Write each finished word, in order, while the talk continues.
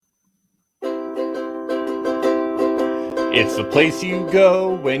It's the place you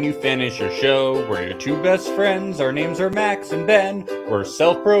go when you finish your show. We're your two best friends. Our names are Max and Ben. We're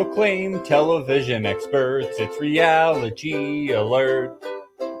self-proclaimed television experts. It's Reality Alert.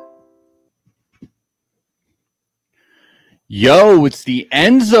 Yo, it's the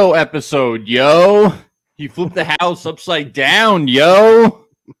Enzo episode, yo. He flipped the house upside down, yo.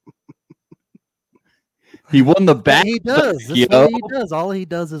 He won the back. He does. That's what he does. All he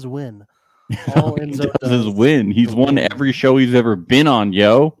does is win. All Enzo does is win. He's won every show he's ever been on,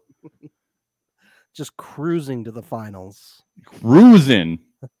 yo. Just cruising to the finals. Cruising.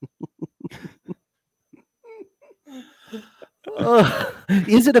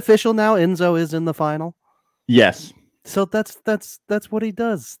 Is it official now? Enzo is in the final? Yes. So that's what he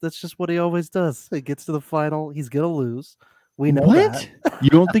does. That's just what he always does. He gets to the final. He's gonna lose. We know that.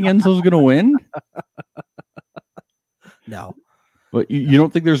 You don't think Enzo's gonna win? No. But you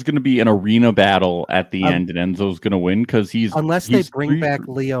don't think there's going to be an arena battle at the end and Enzo's going to win? Because unless they bring back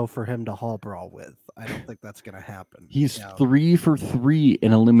Leo for him to hall brawl with. I don't think that's going to happen. He's 3 for 3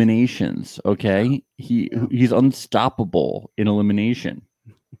 in eliminations. Okay, he's unstoppable in elimination.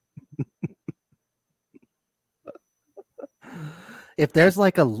 If there's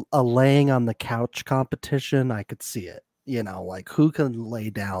like a laying on the couch competition, I could see it. You know, like who can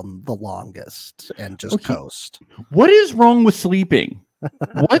lay down the longest and just coast. What is wrong with sleeping?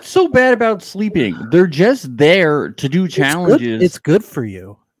 What's so bad about sleeping? They're just there to do challenges. It's good for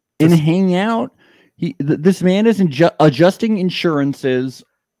you. And hang out. This man is adjusting insurances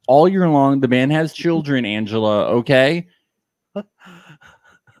all year long. The man has children, Angela. Okay.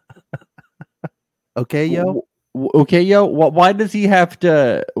 Okay, yo. Okay, yo. Why does he have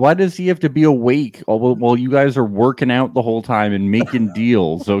to? Why does he have to be awake while you guys are working out the whole time and making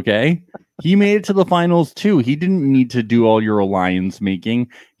deals? Okay, he made it to the finals too. He didn't need to do all your alliance making.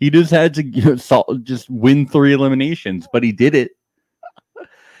 He just had to just win 3 eliminations, but he did it.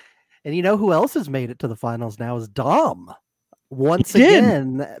 And you know who else has made it to the finals now is Dom. Once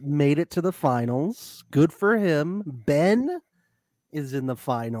again, made it to the finals. Good for him. Ben is in the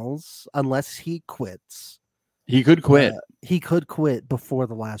finals unless he quits. He could quit. He could quit before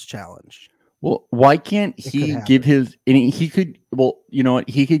the last challenge. Well, why can't he give his? And he could. Well, you know what?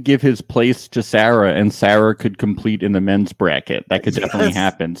 He could give his place to Sarah, and Sarah could complete in the men's bracket. That could definitely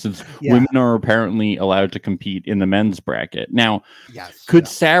happen, since women are apparently allowed to compete in the men's bracket. Now, could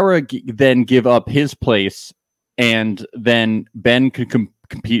Sarah then give up his place, and then Ben could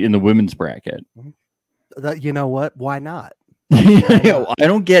compete in the women's bracket? You know what? Why not? I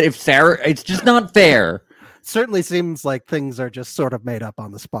don't get if Sarah. It's just not fair. Certainly seems like things are just sort of made up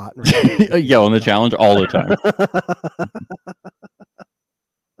on the spot. Right? Yeah, on the challenge all the time.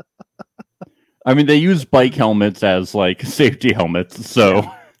 I mean, they use bike helmets as like safety helmets.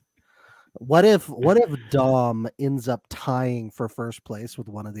 So, what if Dom ends up tying for first place with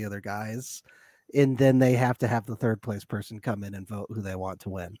one of the other guys, and then they have to have the third place person come in and vote who they want to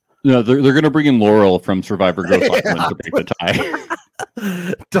win? No, they're going to bring in Laurel from Survivor Ghost Island to break the tie.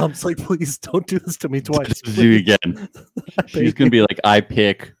 Dom's like, please don't do this to me twice. Do again. She's going to be like, I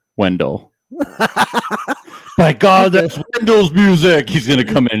pick Wendell. By God, that's Wendell's music. He's going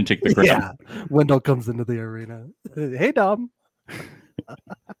to come in and take the crown. Yeah, Wendell comes into the arena. Hey, Dom.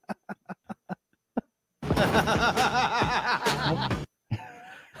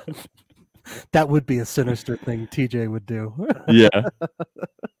 That would be a sinister thing TJ would do. Yeah.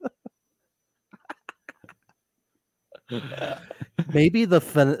 Maybe the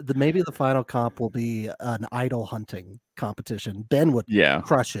final comp will be an idol hunting competition. Ben would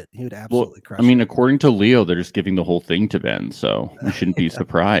crush it. He would absolutely crush it. I mean, according to Leo, they're just giving the whole thing to Ben, so we shouldn't be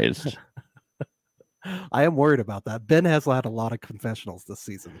surprised. I am worried about that. Ben has had a lot of confessionals this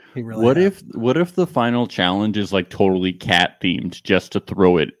season. He really. What if the final challenge is like totally cat themed, just to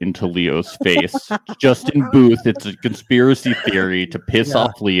throw it into Leo's face? Justin Booth. It's a conspiracy theory to piss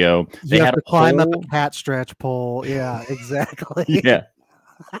off Leo. They have to climb up a cat stretch pole. Yeah, exactly. Yeah.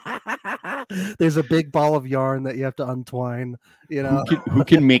 There's a big ball of yarn that you have to untwine. You know, who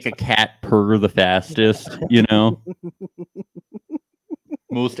can make a cat purr the fastest? You know.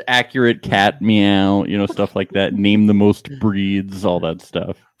 Most accurate cat meow, you know, stuff like that. Name the most breeds, all that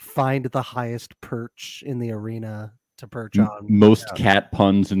stuff. Find the highest perch in the arena to perch on. Most cat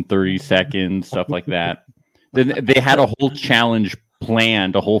puns in 30 seconds, stuff like that. Then they had a whole challenge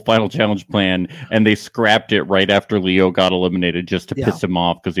planned, a whole final challenge plan, and they scrapped it right after Leo got eliminated just to piss him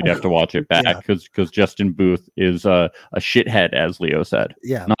off because he'd have to watch it back because Justin Booth is a shithead, as Leo said.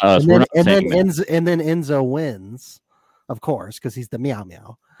 Yeah. Not us. And then Enzo wins. Of course, because he's the meow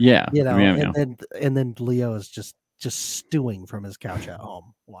meow. Yeah, you know, meow, and then Leo is just stewing from his couch at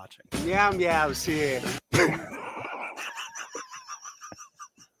home watching. Meow meows here.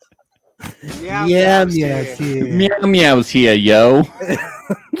 Yeah, yes, Meow meow's here, yo.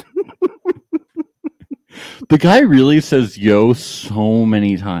 The guy really says yo so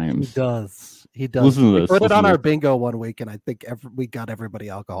many times. He does. He does. Listen to we this. put it Listen on to our this. bingo one week, and I think we got everybody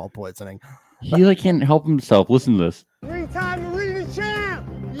alcohol poisoning. He like can't help himself. Listen to this. Three-time arena champ!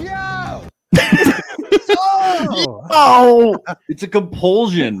 Yo! Oh, it's a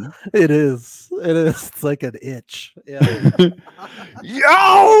compulsion. It is. It is. It's like an itch. Yeah.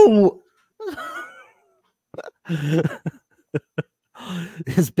 Yo!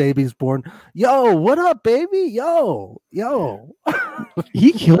 His baby's born. Yo, what up, baby? Yo.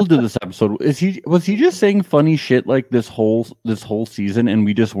 He killed it this episode. Was he just saying funny shit like this whole season and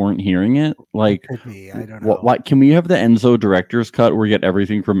we just weren't hearing it? Like, could be. I don't know. What can we have the Enzo director's cut where we get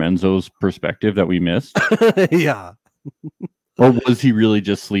everything from Enzo's perspective that we missed? Yeah. Or was he really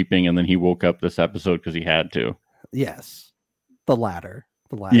just sleeping and then he woke up this episode because he had to? Yes. The latter.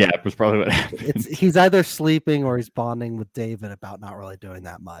 Yeah, it was probably what happened. He's either sleeping or he's bonding with David about not really doing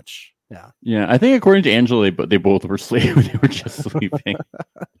that much. Yeah. Yeah, I think according to Angela, but they both were sleeping. They were just sleeping.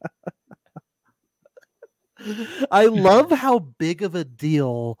 I love how big of a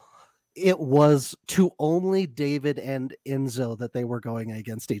deal it was to only David and Enzo that they were going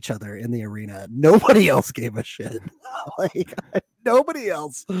against each other in the arena. Nobody else gave a shit. Like, nobody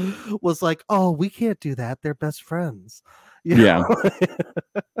else was like, "Oh, we can't do that. They're best friends." Yeah.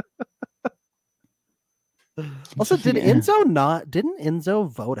 Also, didn't Enzo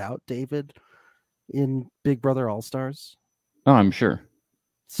vote out David in Big Brother All Stars? Oh, I'm sure.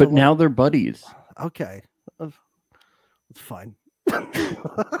 So, But now they're buddies. Okay. It's fine.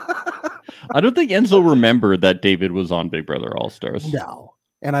 I don't think Enzo remembered that David was on Big Brother All Stars. No.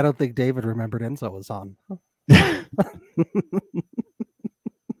 And I don't think David remembered Enzo was on.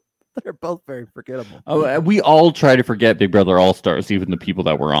 They're both very forgettable. Oh, we all try to forget Big Brother All Stars, even the people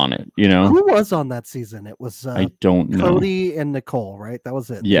that were on it, you know? Who was on that season? It was I don't know. Cody and Nicole, right? That was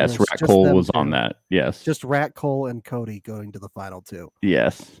it. Yes, Rat Cole was on that. Yes. Just Rat Cole and Cody going to the final two.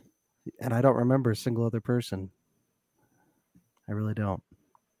 Yes. And I don't remember a single other person. I really don't.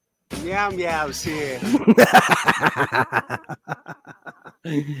 Meow's here.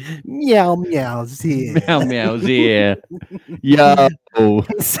 Meow's here. Meow's here. Yo.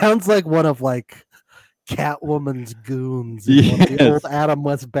 It sounds like one of like Catwoman's goons in one of the old Adam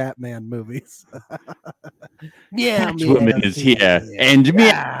West Batman movies. Catwoman is here. And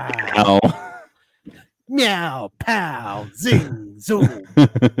meow. Meow, pow, zing, zoom.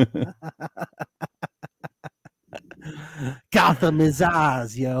 Gotham is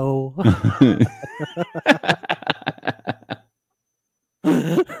ours, yo.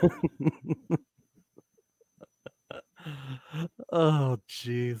 Oh,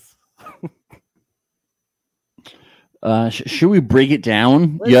 jeez. Should we break it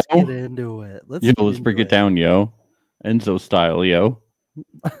down? Let's get into it. Let's break it down, yo. Enzo style, yo.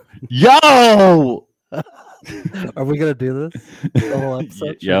 Yo! Are we gonna do this? The whole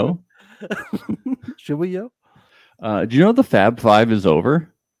episode? Yo? Should we, yo? Do you know the Fab Five is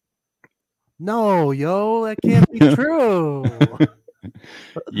over? No, yo, that can't be true.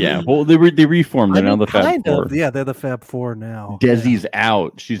 Yeah, well, they reformed. They're now the Fab Four. Yeah, they're the Fab Four now. Desi's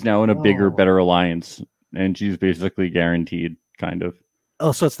out. She's now in a bigger, better alliance, and she's basically guaranteed, kind of.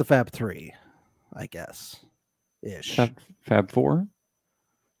 Oh, so it's the Fab Three, I guess. Ish. Fab Four?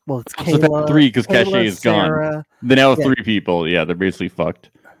 Well, it's Kayla, Fab Three because Cachet is Sarah, gone. They now have 3 people. Yeah, they're basically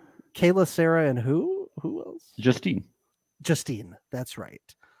fucked. Kayla, Sarah, and who? Who else? Justine. That's right.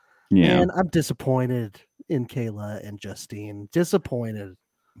 Yeah. And I'm disappointed in Kayla and Justine. Disappointed.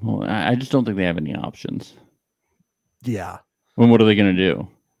 Well, I just don't think they have any options. Yeah. Well, what are they going to do?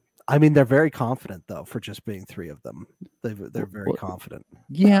 I mean, they're very confident though for just being 3 of them. They're very confident.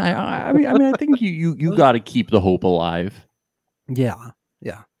 Yeah, I mean, I think you got to keep the hope alive. Yeah.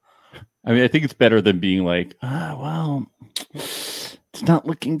 I mean, I think it's better than being like, well, it's not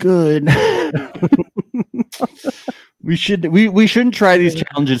looking good. we shouldn't try these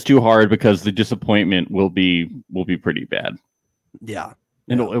challenges too hard because the disappointment will be pretty bad. Yeah.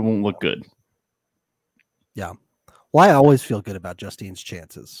 It won't look good. Yeah. Well, I always feel good about Justine's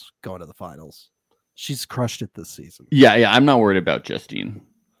chances going to the finals. She's crushed it this season. Yeah. I'm not worried about Justine.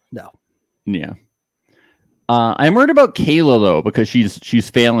 No. Yeah. I'm worried about Kayla though because she's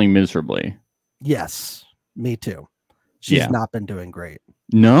failing miserably. Yes, me too. She's not been doing great.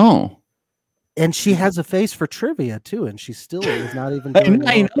 No. And she has a face for trivia too, and she still is not even doing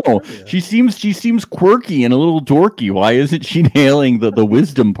I know. She seems quirky and a little dorky. Why isn't she nailing the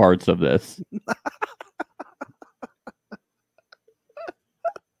wisdom parts of this?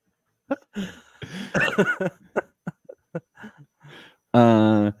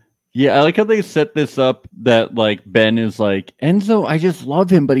 Yeah, I like how they set this up that like Ben is like, Enzo, I just love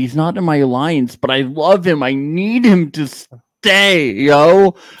him, but he's not in my alliance, but I love him. I need him to stay,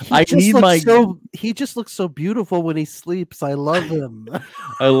 yo. He just looks so beautiful when he sleeps. I love him.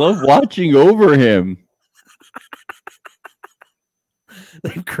 I love watching over him.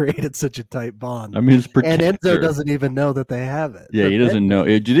 They've created such a tight bond. I'm his And protector. Enzo doesn't even know that they have it. Yeah, he doesn't know.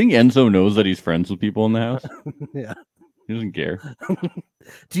 Do you think Enzo knows that he's friends with people in the house? Yeah. He doesn't care.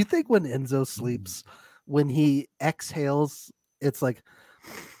 Do you think when Enzo sleeps, when he exhales, it's like,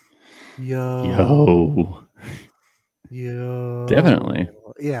 yo. Definitely.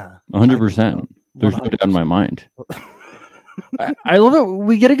 Yeah. 100%. There's no doubt in my mind. I love it.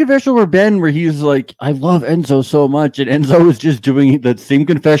 We get a confessional where Ben, where he's like, I love Enzo so much. And Enzo is just doing that same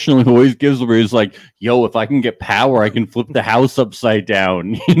confessional he always gives, where he's like, yo, if I can get power, I can flip the house upside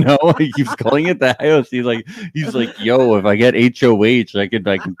down. You know, he keeps calling it the house. He's like, yo, if I get HOH, I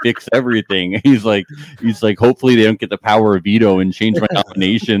can fix everything. He's like, hopefully they don't get the power of veto and change my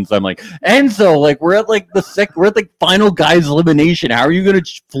nominations. I'm like, Enzo, like we're at the final guy's elimination. How are you gonna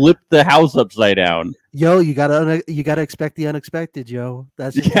flip the house upside down? Yo, you gotta expect the unexpected, yo.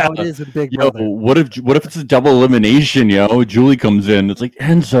 That's just how it is in Big Brother. What if it's a double elimination, yo? Julie comes in. It's like,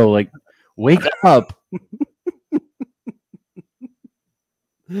 Enzo, like, wake up.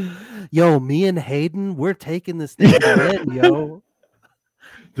 Yo, me and Hayden, we're taking this thing in, yo.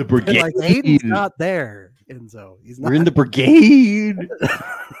 The brigade. Like, Hayden's not there, Enzo. He's not. We're in the brigade.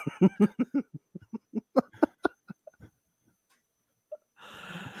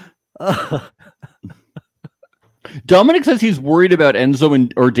 Dominic says he's worried about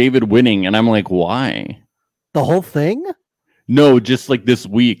Enzo or David winning, and I'm like, why? The whole thing? No, just like this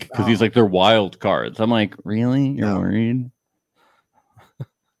week, because he's like, they're wild cards. I'm like, really? You're worried?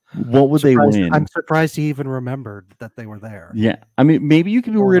 What would they win? I'm surprised he even remembered that they were there. Yeah. I mean, maybe you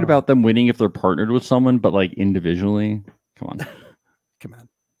could be worried about them winning if they're partnered with someone, but like individually, come on. Come on.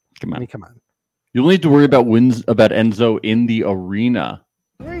 Come on. I mean, come on. You only need to worry about wins about Enzo in the arena.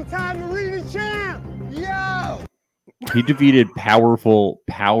 3-time arena champ! Yo! He defeated powerful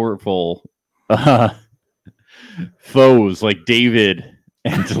foes like David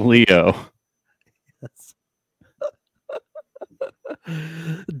and Leo. Yes.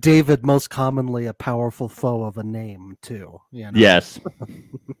 David, most commonly a powerful foe of a name, too. You know? Yes.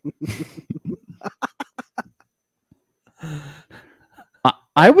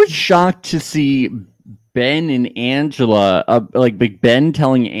 I was shocked to see Ben and Angela, like Big Ben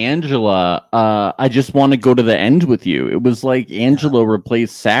telling Angela, I just want to go to the end with you. It was like Angela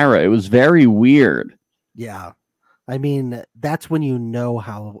replaced Sarah. It was very weird. Yeah. I mean, that's when you know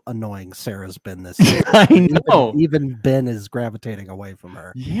how annoying Sarah's been this year. I know. Even Ben is gravitating away from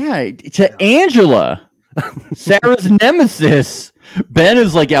her. Yeah, to Angela, Sarah's nemesis. Ben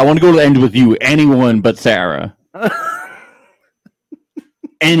is like, yeah, I want to go to the end with you. Anyone but Sarah.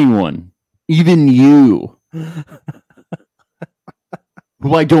 Anyone. Even you.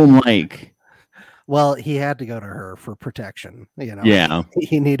 Who I don't like. Well, he had to go to her for protection. You know, yeah,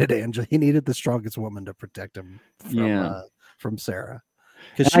 he needed Angela. He needed the strongest woman to protect him from Sarah.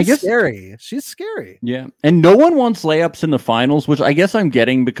 Because she's scary. She's scary. Yeah, and no one wants layups in the finals, which I guess I'm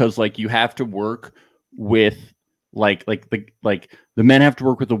getting because like you have to work with like the men have to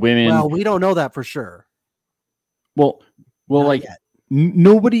work with the women. Well, we don't know that for sure. Well, Not like. Yet.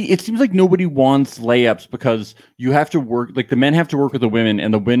 Nobody, it seems like nobody wants layups because you have to work, like the men have to work with the women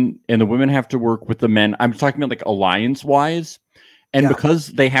and the women have to work with the men. I'm talking about like alliance wise. And because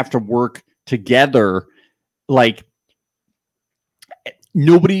they have to work together, like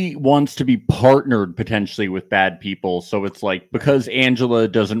nobody wants to be partnered potentially with bad people. So it's like, because Angela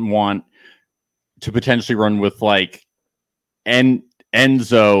doesn't want to potentially run with like,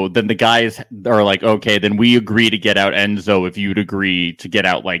 Enzo, then the guys are like, okay, then we agree to get out Enzo if you'd agree to get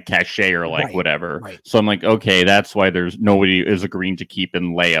out like Cachet or like whatever. Right. So I'm like, okay, that's why there's nobody is agreeing to keep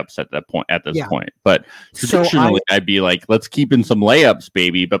in layups at that point at this point. But traditionally, I'd be like, let's keep in some layups,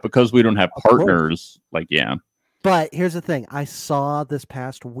 baby. But because we don't have partners, like, yeah. But here's the thing. I saw this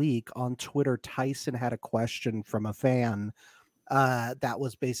past week on Twitter, Tyson had a question from a fan that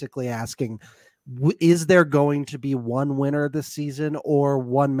was basically asking, is there going to be one winner this season or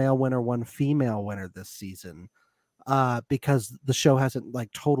one male winner, one female winner this season? Because the show hasn't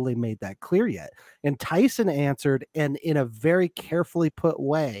like totally made that clear yet. And Tyson answered, and in a very carefully put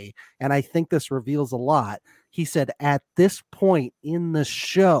way, and I think this reveals a lot. He said, at this point in the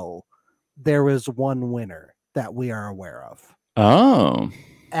show, there is one winner that we are aware of. Oh.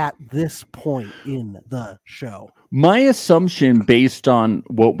 At this point in the show. My assumption based on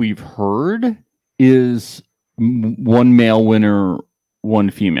what we've heard is one male winner one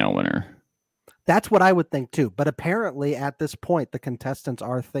female winner. That's what I would think too. But apparently at this point, the contestants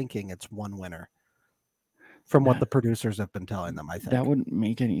are thinking it's one winner from what the producers have been telling them, I think. That wouldn't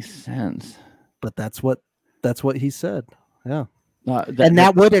make any sense. But that's what he said. Yeah.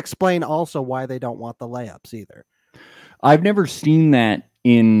 That would explain also why they don't want the layups either. I've never seen that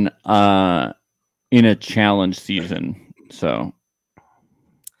in a challenge season. So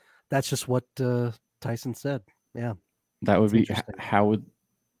that's just what Tyson said. Yeah. That would be how would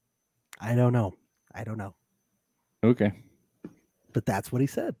I don't know. Okay. But that's what he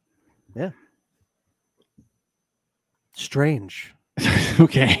said. Yeah. Strange.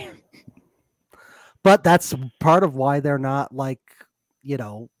 Okay. But that's part of why they're not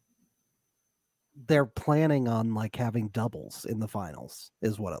they're planning on having doubles in the finals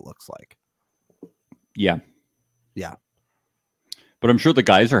is what it looks like. Yeah. Yeah. But I'm sure the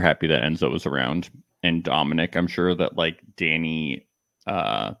guys are happy that Enzo was around and Dominic. I'm sure that Danny,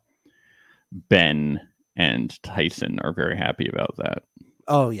 Ben, and Tyson are very happy about that.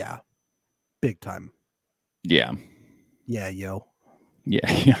 Oh yeah. Big time. Yeah. Yeah, yo.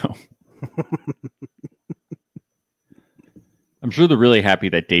 Yeah, yo. I'm sure they're really happy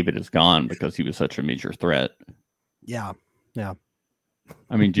that David is gone because he was such a major threat. Yeah. Yeah.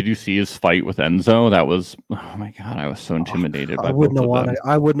 I mean, did you see his fight with Enzo? That was, oh my God, I was so intimidated by both of them.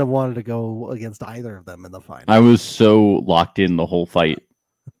 I wouldn't have wanted to go against either of them in the fight. I was so locked in the whole fight.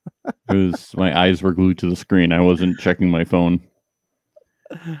 My eyes were glued to the screen. I wasn't checking my phone.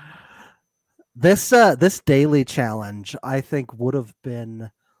 This daily challenge, I think, would have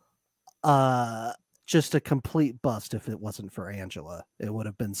been just a complete bust if it wasn't for Angela. It would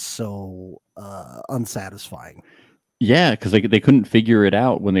have been so unsatisfying. Yeah, because they couldn't figure it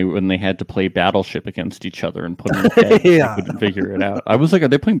out when they had to play Battleship against each other and put them in bed. Yeah. They couldn't figure it out. I was like, are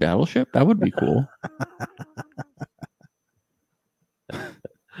they playing Battleship? That would be cool.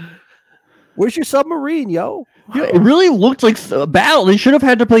 Where's your submarine, yo? Yeah, it really looked like a battle. They should have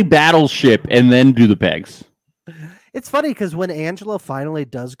had to play Battleship and then do the pegs. It's funny because when Angela finally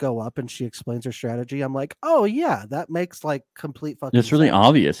does go up and she explains her strategy, I'm like, oh yeah, that makes complete fucking It's really sense.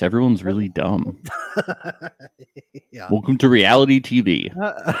 obvious. Everyone's really dumb. Yeah. Welcome to reality TV.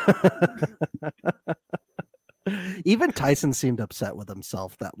 Even Tyson seemed upset with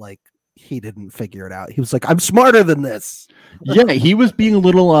himself that he didn't figure it out. He was like, I'm smarter than this. Yeah, he was being a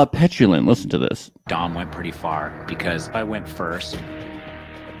little petulant. Listen to this. Dom went pretty far because I went first,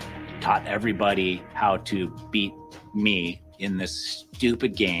 taught everybody how to beat me in this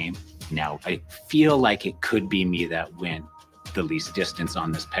stupid game. Now I feel like it could be me that went the least distance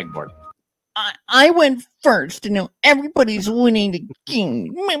on this pegboard. I went first, and now everybody's winning the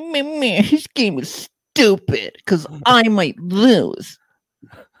game. His game is stupid because I might lose.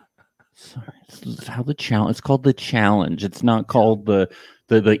 Sorry, this is how the challenge. It's called the challenge. It's not called the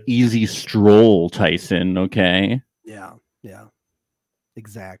easy stroll, Tyson. Okay. Yeah. Yeah.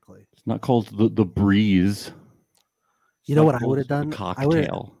 Exactly. It's not called the breeze. You know what I would have done?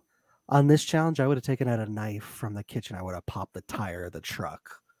 Cocktail. On this challenge, I would have taken out a knife from the kitchen. I would have popped the tire of the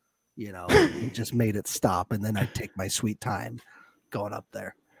truck. And just made it stop, and then I'd take my sweet time going up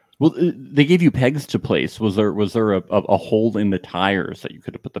there. Well, they gave you pegs to place. Was there a hole in the tires that you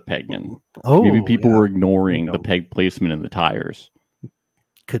could have put the peg in? Oh, maybe people were ignoring the peg placement in the tires.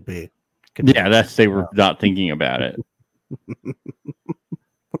 Could be. They were not thinking about it.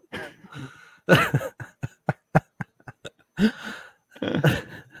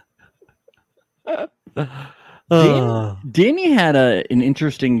 Danny had an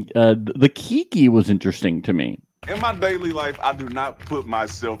interesting. The Kiki was interesting to me. In my daily life, I do not put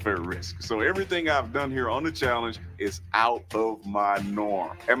myself at risk. So everything I've done here on the challenge is out of my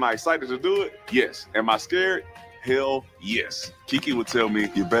norm. Am I excited to do it? Yes. Am I scared? Hell yes. Kiki would tell me,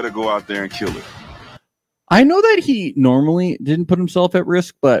 you better go out there and kill it. I know that he normally didn't put himself at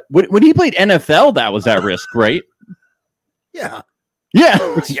risk, but when he played NFL, that was at risk, right? Yeah.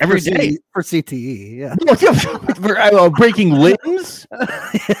 Yeah, every day for CTE. Yeah, for breaking limbs.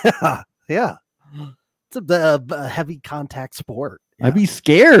 Yeah. It's a heavy contact sport. Yeah. I'd be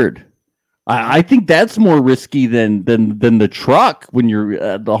scared. I think that's more risky than the truck when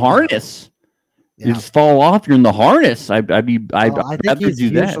you're the harness. Yeah. You just fall off. You're in the harness. I'd rather do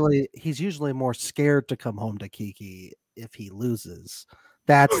that. He's usually more scared to come home to Kiki if he loses.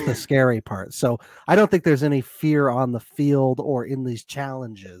 That's the scary part. So I don't think there's any fear on the field or in these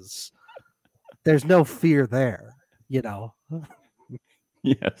challenges. There's no fear there,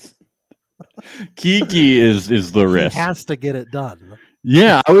 Yes. Kiki is the risk. He has to get it done.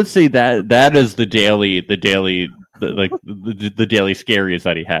 Yeah, I would say that is the daily the daily scaries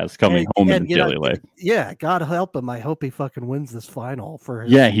that he has coming home in his daily life. Yeah, God help him. I hope he fucking wins this final for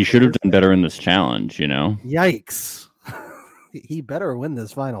his, yeah, he should have done better in this challenge, you know. Yikes. He better win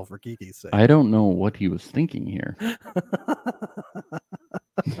this final for Kiki's sake. I don't know what he was thinking here.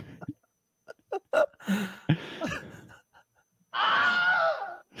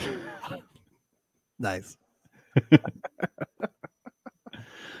 Nice.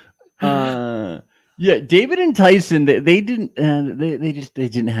 Yeah, David and Tyson, they didn't they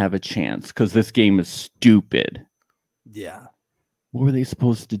didn't have a chance because this game is stupid. Yeah. What were they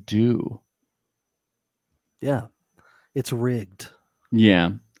supposed to do? Yeah. It's rigged. Yeah.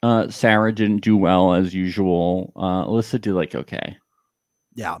 Sarah didn't do well as usual. Alyssa did okay.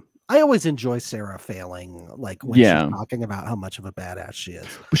 Yeah. I always enjoy Sarah failing, like when she's talking about how much of a badass she is.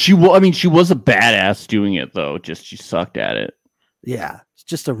 But she was a badass doing it though. Just she sucked at it. Yeah, it's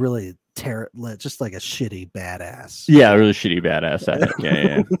just a really just like a shitty badass. Yeah, a really shitty badass at it.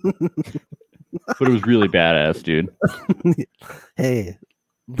 Yeah. But it was really badass, dude. Hey,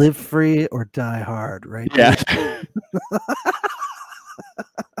 live free or die hard, right? Yeah.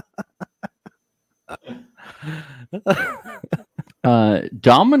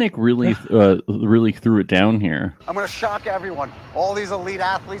 Dominic really threw it down here. I'm going to shock everyone. All these elite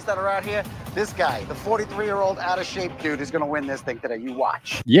athletes that are out here, this guy, the 43-year-old out of shape dude, is going to win this thing today. You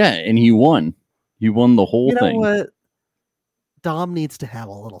watch. Yeah, and he won. He won the whole thing. You know what? Dom needs to have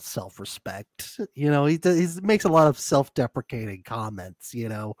a little self-respect. You know, he makes a lot of self-deprecating comments. You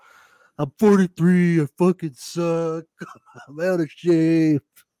know, I'm 43. I fucking suck. I'm out of shape.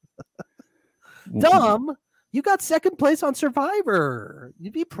 Dom, you got second place on Survivor.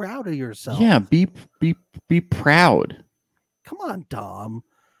 You be proud of yourself. Yeah, be proud. Come on, Dom.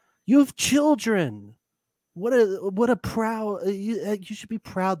 You have children. What a proud. You should be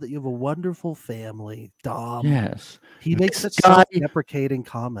proud that you have a wonderful family, Dom. Yes. He makes such self-deprecating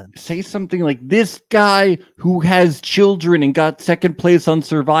comments. Say something like, this guy who has children and got second place on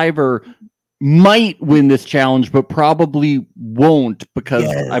Survivor might win this challenge, but probably won't because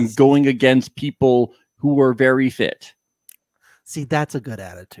I'm going against people who are very fit. See, that's a good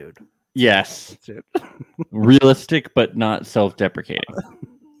attitude. Yes. Realistic, but not self-deprecating.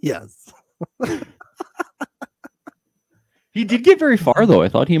 Yes. He did get very far, though. I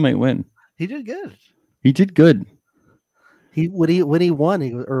thought he might win. He did good. He did good. When he won,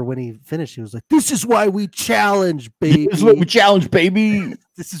 when he finished, he was like, "This is why we challenge, baby. This is what we challenge, baby.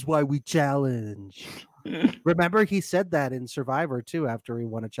 This is why we challenge." Remember, he said that in Survivor too. After he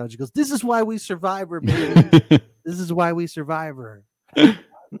won a challenge, he goes, "This is why we Survivor, baby. This is why we Survivor."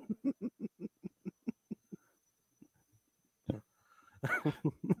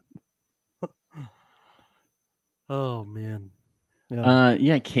 Oh man.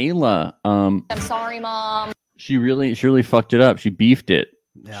 Yeah, Kayla. I'm sorry, Mom. She really fucked it up. She beefed it.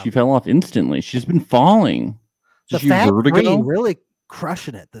 Yeah. She fell off instantly. She's been falling. The Fab Three really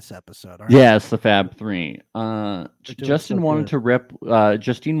crushing it this episode. Yes, the Fab Three. Justine wanted to rep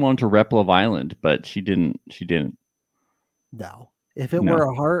Love Island, but she didn't. No. If it were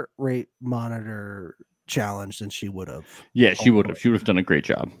a heart rate monitor challenge, then she would have. Yeah, she would have. She would have done a great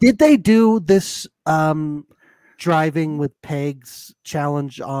job. Did they do this driving with pegs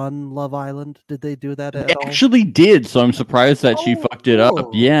challenge on Love Island? Did they do that at all? Actually did, so I'm surprised that she fucked it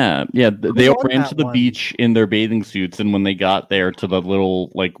up. Yeah. They all ran to the beach in their bathing suits, and when they got there to the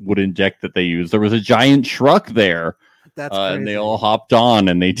little wooden deck that they used, there was a giant truck there. That's crazy. And they all hopped on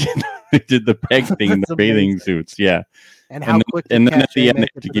and they did the peg thing in the bathing suits. Yeah. And how quick? And then at the end, they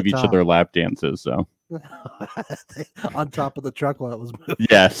had to give each other lap dances. So on top of the truck while it was moving.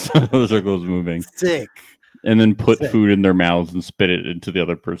 Yes, the circle was moving. Sick. And then put food in their mouths and spit it into the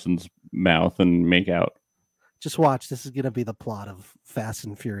other person's mouth and make out. Just watch. This is going to be the plot of Fast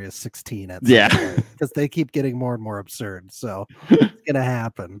and Furious 16. Because they keep getting more and more absurd. So it's going to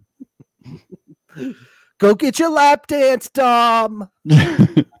happen. Go get your lap dance, Dom.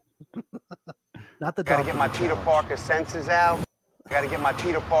 Not the Gotta get my Peter Parker senses out. Gotta get my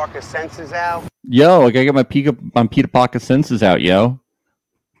Peter Parker senses out. Yo, I gotta get my Peter Parker senses out, yo.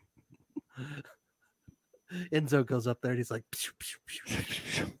 Enzo goes up there and he's like, pew, pew, pew,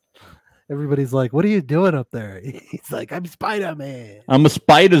 pew. Everybody's like, what are you doing up there? He's like, I'm Spider-Man. I'm a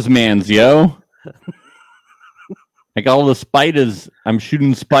Spiders man's, yo. I got all the spiders. I'm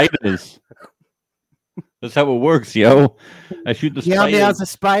shooting spiders. That's how it works, yo. I shoot the spiders. Yeah, I'm a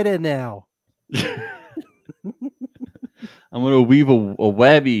spider now. I'm gonna weave a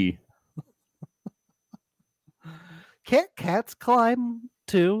webby. Can't cats climb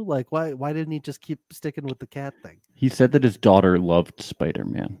too? Like, why didn't he just keep sticking with the cat thing? He said that his daughter loved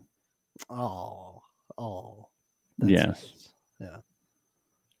Spider-Man. Oh. Yes. Yeah.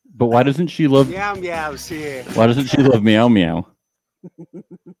 But why doesn't she love? Meow meow's here. Why doesn't she love Meow Meow?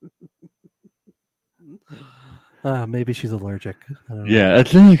 Maybe she's allergic. I don't know. Yeah, I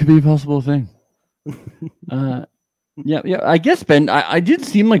think it could be a possible thing. Yeah. I guess Ben. I did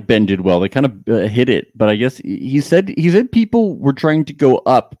seem like Ben did well. They kind of hit it, but I guess he said people were trying to go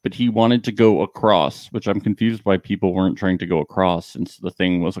up, but he wanted to go across, which I'm confused why people weren't trying to go across since the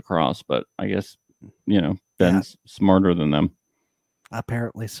thing was across. But I guess Ben's smarter than them.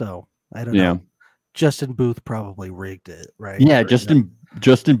 Apparently so. I don't know. Justin Booth probably rigged it, right? Yeah, Justin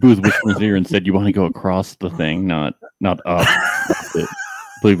Booth whispered in his ear and said, "You want to go across the thing, not up."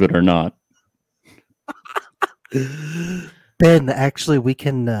 Believe it or not. Ben, actually, we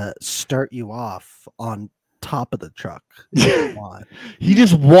can start you off on top of the truck if you want. He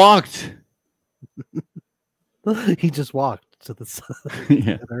just walked. He just walked to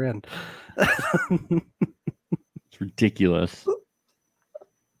the other end. It's ridiculous.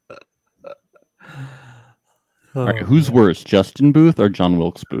 All right, who's worse, Justin Booth or John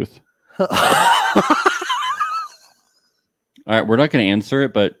Wilkes Booth? All right, we're not going to answer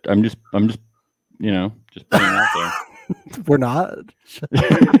it, but I'm just putting it out there. We're not.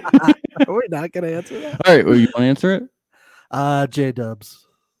 We're not going to answer that. All right, well, you want to answer it? J-Dubs.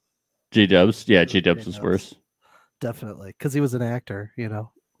 J-Dubs, yeah, J-Dubs was worse. Definitely, because he was an actor,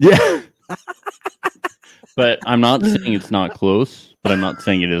 Yeah. But I'm not saying it's not close, but I'm not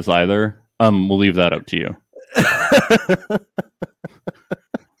saying it is either. We'll leave that up to you.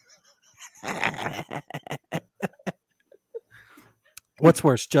 What's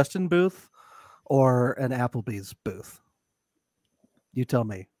worse, Justin Booth or an Applebee's booth? You tell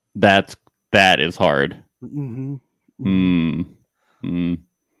me. That is hard. Mm-hmm.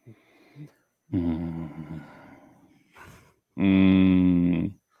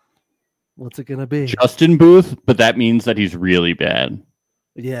 What's it gonna be? Justin Booth, but that means that he's really bad.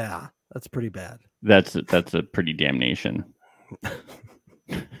 Yeah, that's pretty bad. That's a pretty damnation.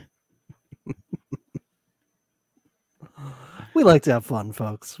 We like to have fun,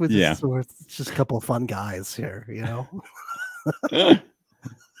 folks. We're Yeah. just a couple of fun guys here,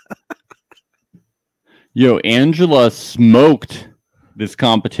 Yo, Angela smoked this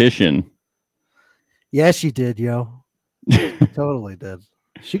competition. Yeah, she did, yo. Totally did.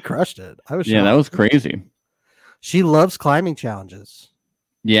 She crushed it. I was that was crazy. She loves climbing challenges.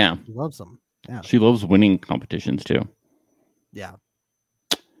 Yeah. She loves them. Yeah. She loves winning competitions too. Yeah.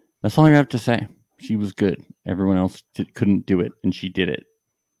 That's all I have to say. She was good. Everyone else couldn't do it, and she did it.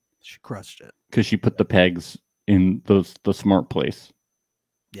 She crushed it. Because she put the pegs in the smart place.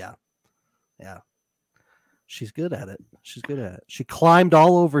 Yeah. Yeah. She's good at it. She's good at it. She climbed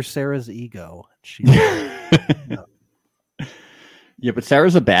all over Sarah's ego. Yeah, but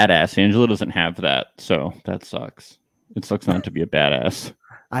Sarah's a badass. Angela doesn't have that, so that sucks. It sucks not to be a badass.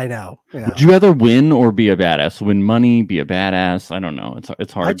 I know. Yeah. Would you rather win or be a badass? Win money, be a badass? I don't know.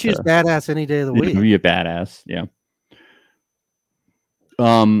 It's hard. I choose badass any day of the week. Be a badass. Yeah.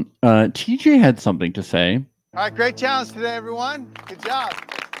 TJ had something to say. All right, great challenge today, everyone. Good job.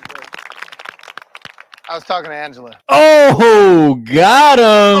 I was talking to Angela. Oh, got him.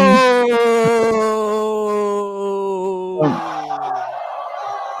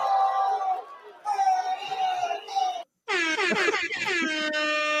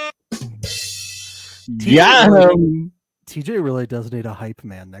 Got him. TJ really does need a hype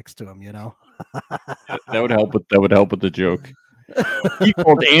man next to him, That would help with the joke. He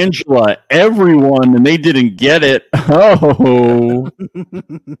called Angela everyone, and they didn't get it. Oh,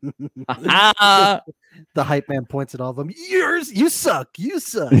 the hype man points at all of them. You suck. You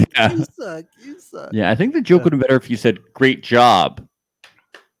suck. Yeah. You suck. You suck. Yeah, I think the joke would have been better if you said "great job."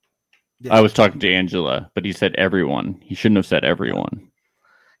 Yeah. I was talking to Angela, but he said everyone. He shouldn't have said everyone.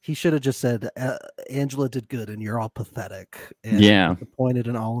 He should have just said, Angela did good, and you're all pathetic. And Yeah. disappointed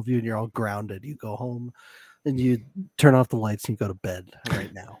in all of you, and you're all grounded. You go home, and you turn off the lights, and you go to bed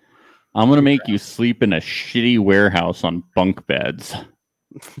right now. I'm going to make you sleep in a shitty warehouse on bunk beds.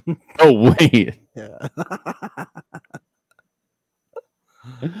 Oh, wait. Yeah.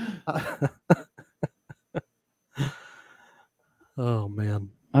 Oh,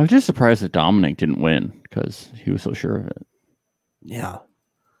 man. I was just surprised that Dominic didn't win because he was so sure of it. Yeah.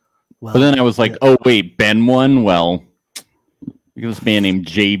 Well, But then I was like, oh, wait, Ben won? Well, this man named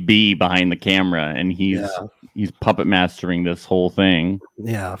JB behind the camera, and he's puppet mastering this whole thing.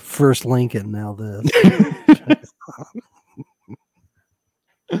 yeah. First Lincoln, now this.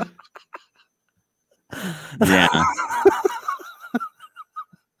 Yeah.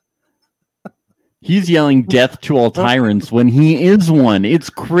 He's yelling death to all tyrants when he is one. It's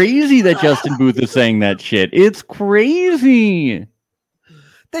crazy that Justin Booth is saying that shit. It's crazy.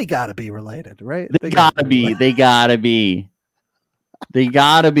 They gotta be related, right? They gotta be. They gotta be. They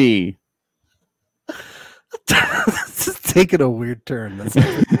gotta be. This is taking a weird turn.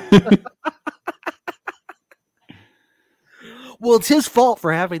 Well, it's his fault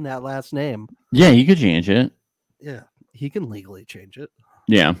for having that last name. Yeah, he could change it. Yeah, he can legally change it.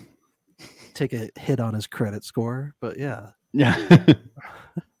 Yeah. Take a hit on his credit score, but yeah. Yeah.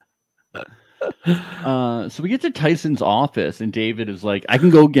 So we get to Tyson's office, and David is like, I can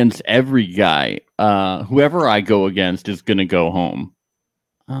go against every guy. Whoever I go against is going to go home.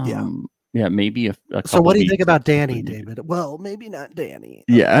 Yeah, maybe a couple. So what do you think about Danny, David? Well, maybe not Danny.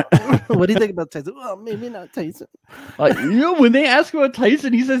 Yeah. What do you think about Tyson? Well, maybe not Tyson. When they ask about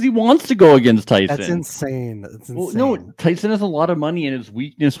Tyson, he says he wants to go against Tyson. That's insane. That's insane. Well, no, Tyson has a lot of money, and his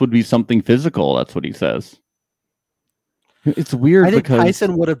weakness would be something physical. That's what he says. It's weird I think because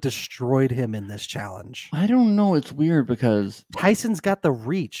Tyson would have destroyed him in this challenge. I don't know. It's weird because Tyson's got the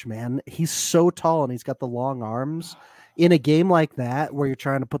reach, man. He's so tall and he's got the long arms. In a game like that, where you're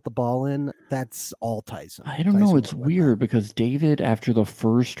trying to put the ball in, that's all Tyson. I don't know. It's weird because David, after the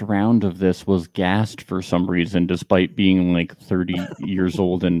first round of this, was gassed for some reason, despite being like 30 years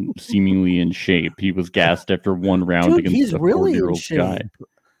old and seemingly in shape. He was gassed after one round against a 40-year-old guy.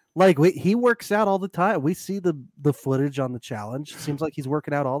 Like he works out all the time. We see the footage on the challenge. It seems like he's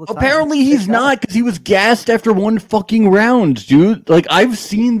working out all the time. Apparently he's not, because he was gassed after one fucking round, dude. Like, I've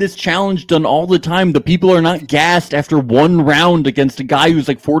seen this challenge done all the time. The people are not gassed after one round against a guy who's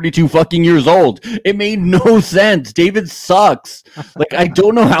like 42 fucking years old. It made no sense. David sucks. Like, I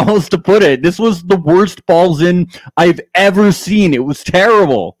don't know how else to put it. This was the worst balls in I've ever seen. It was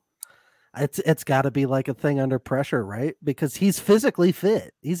terrible. It's got to be like a thing under pressure, right? Because he's physically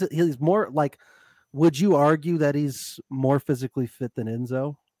fit. He's more like. Would you argue that he's more physically fit than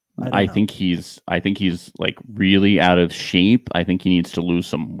Enzo? I think he's like really out of shape. I think he needs to lose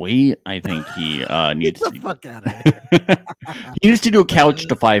some weight. I think he needs Get the fuck out of here. He needs to do a couch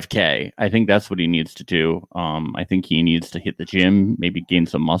to 5K. I think that's what he needs to do. I think he needs to hit the gym, maybe gain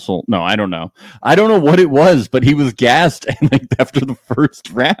some muscle. No, I don't know. I don't know what it was, but he was gassed like after the first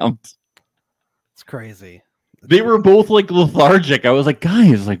round. It's crazy. They were both like lethargic. I was like,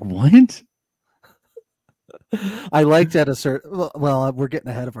 guys, like what? I liked at a certain. Well, we're getting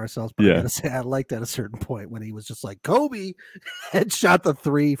ahead of ourselves, but yeah. I gotta say, I liked at a certain point when he was just like Kobe headshot the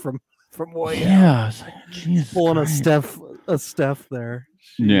three from way out. Yeah, I was like, Jesus pulling Christ. a Steph there.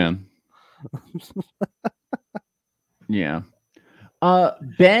 Yeah. Yeah.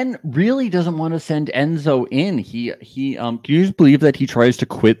 Ben really doesn't want to send Enzo in. He can you just believe that he tries to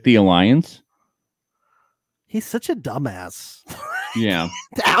quit the alliance? He's such a dumbass. Yeah.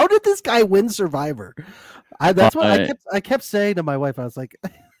 How did this guy win Survivor? That's what I kept saying to my wife. I was like,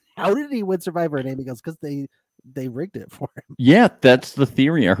 how did he win Survivor? And Amy goes, because they rigged it for him. Yeah, that's the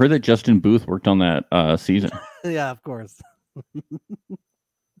theory. I heard that Justin Booth worked on that season. Yeah, of course. He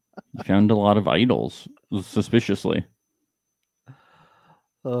found a lot of idols, suspiciously.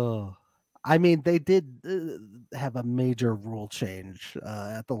 Oh, I mean, they did have a major rule change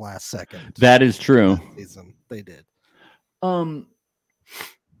at the last second. That is true. Season. They did.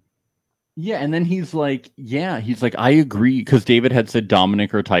 Yeah, and then he's like, I agree, because David had said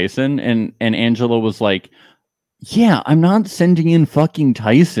Dominic or Tyson, and Angela was like, yeah, I'm not sending in fucking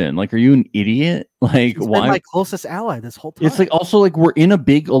Tyson. Like, are you an idiot? Like, He's why? been my closest ally this whole time. It's like also like we're in a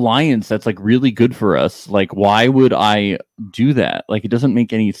big alliance that's like really good for us. Like, why would I do that? Like, it doesn't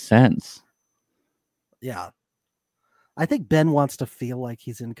make any sense. Yeah. I think Ben wants to feel like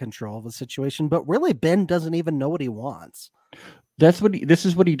he's in control of the situation, but really Ben doesn't even know what he wants. This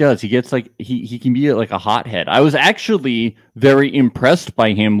is what he does. He gets like he can be like a hothead. I was actually very impressed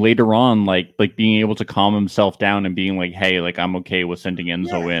by him later on, like being able to calm himself down and being like, hey, like I'm okay with sending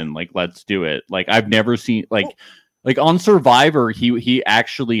Enzo in. Like, let's do it. Like, I've never seen like on Survivor, he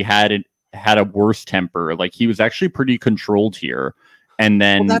actually had a worse temper. Like, he was actually pretty controlled here. And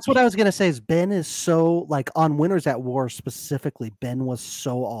then that's what I was gonna say. Is Ben is so like on Winners at War specifically, Ben was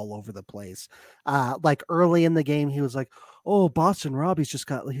so all over the place. Like early in the game, he was like, "Oh, Boston Rob, he's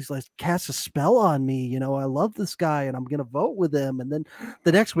like cast a spell on me. You know, I love this guy, and I'm gonna vote with him." And then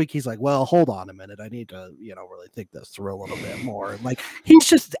the next week, he's like, "Well, hold on a minute, I need to, really think this through a little bit more." And like he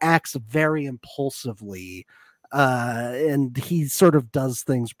just acts very impulsively, and he sort of does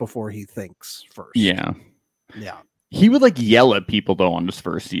things before he thinks first. Yeah. Yeah. He would like yell at people though on his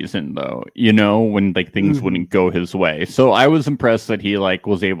first season though, you know, when like things wouldn't go his way. So I was impressed that he like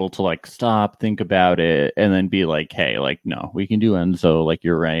was able to like stop, think about it, and then be like, hey, like, no, we can do Enzo. Like,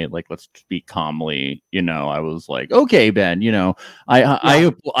 you're right. Like, let's speak calmly. You know, I was like, okay, Ben, you know,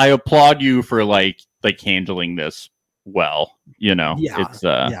 I applaud you for like handling this well, you know. It's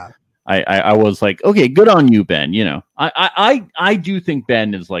I was like, okay, good on you, Ben. You know, I do think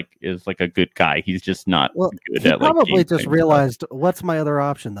Ben is like a good guy. He's just not good at like. Probably just realized what's my other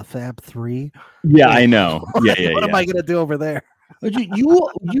option, the Fab 3. Yeah, I know. Yeah. What am I gonna do over there? You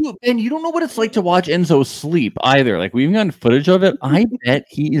and you don't know what it's like to watch Enzo sleep either. Like we've gotten footage of it. I bet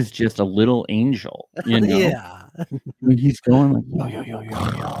he is just a little angel. You know? Yeah. When he's going like yo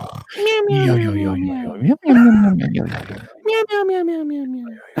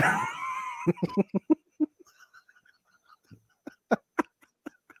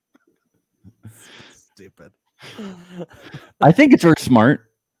Stupid. I think it's very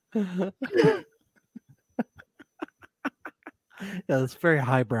smart. Yeah, it's very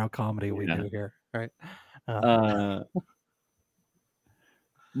highbrow comedy we do here, right?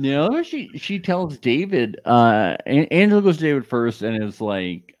 She tells David, Angela goes to David first and is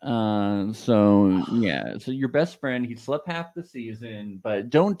like, so your best friend, he slept half the season,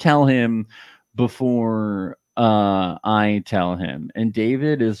 but don't tell him before I tell him. And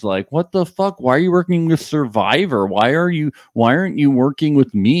David is like, what the fuck? Why are you working with Survivor? Why aren't you working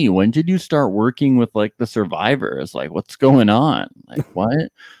with me? When did you start working with like the Survivor? It's like, what's going on? Like,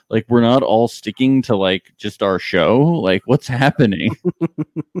 what? Like, we're not all sticking to like just our show? Like, what's happening?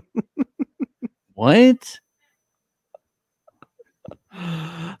 What?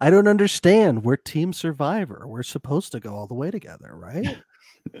 I don't understand. We're Team Survivor. We're supposed to go all the way together, right?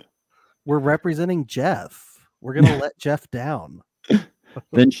 We're representing Jeff. We're gonna let Jeff down.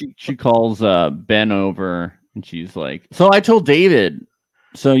 Then she calls Ben over and she's like, so I told David,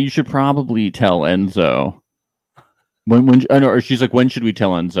 so you should probably tell Enzo. Or she's like, when should we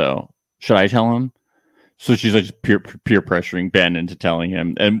tell Enzo? Should I tell him? So she's like peer pressuring Ben into telling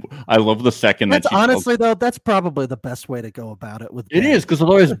him. And I love the second that's honestly though, that's probably the best way to go about it with Ben. It is, because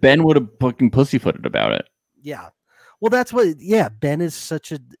otherwise Ben would have fucking pussyfooted about it. Yeah. Well, that's what. Yeah, Ben is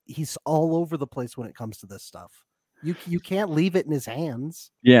he's all over the place when it comes to this stuff. You can't leave it in his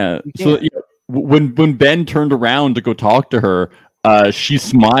hands. Yeah. So when Ben turned around to go talk to her, she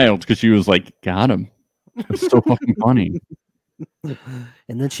smiled because she was like, "Got him." It's so fucking funny.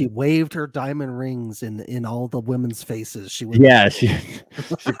 And then she waved her diamond rings in all the women's faces. She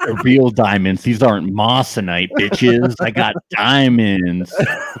real diamonds. These aren't Moissanite bitches. I got diamonds.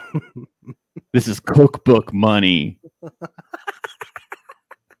 This is cookbook money.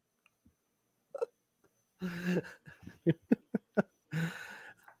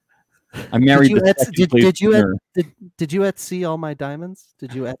 I married. Did you see all my diamonds?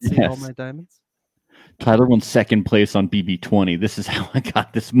 Did you see all my diamonds? Tyler won second place on BB20. This is how I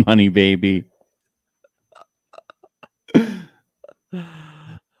got this money, baby.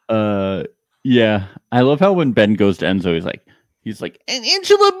 Yeah, I love how when Ben goes to Enzo, he's like, and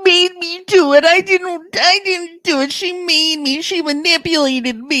Angela made me do it. I didn't do it. She made me. She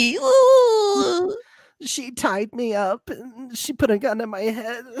manipulated me. Ooh. She tied me up and she put a gun in my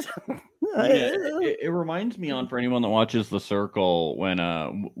head. It reminds me for anyone that watches The Circle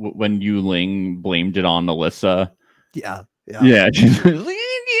when Yu Ling blamed it on Alyssa. Yeah. She's like, I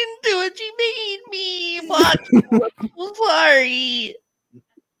didn't do it. She made me. I'm sorry.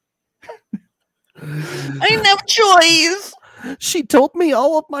 I didn't have choice. She told me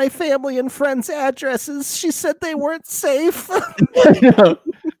all of my family and friends' addresses. She said they weren't safe.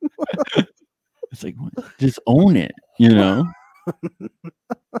 It's like, just own it, you know?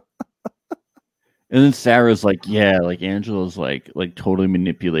 And then Sarah's like, yeah, like Angela's like totally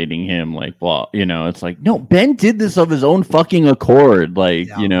manipulating him, like, blah, you know, it's like, no, Ben did this of his own fucking accord, like,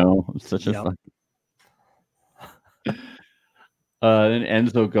 you know, such a fucking... Then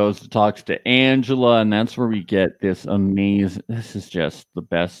Enzo goes to talk to Angela, and that's where we get this amazing. This is just the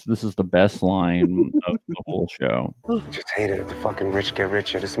best. This is the best line of the whole show. Just hate it if the fucking rich get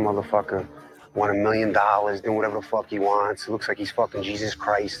richer. This motherfucker won $1 million, doing whatever the fuck he wants. It looks like he's fucking Jesus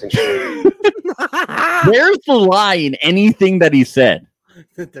Christ and shit. Where's the lie in anything that he said?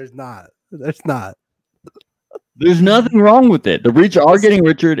 There's not. There's nothing wrong with it. The rich are getting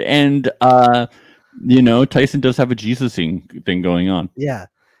richer, and you know, Tyson does have a Jesus thing going on. Yeah.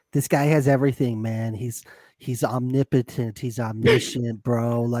 This guy has everything, man. He's omnipotent. He's omniscient,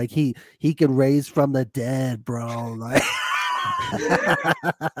 bro. Like he can raise from the dead, bro. Like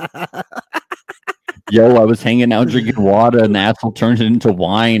yo, I was hanging out drinking water and the asshole turned it into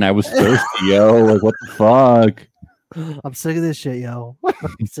wine. I was thirsty, yo. Like, what the fuck? I'm sick of this shit, yo.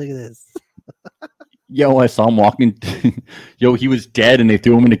 I'm sick of this. Yo, I saw him walking. Yo, he was dead, and they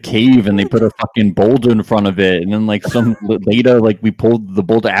threw him in a cave, and they put a fucking boulder in front of it, and then like some later, like we pulled the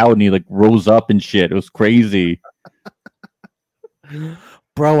boulder out, and he like rose up and shit. It was crazy.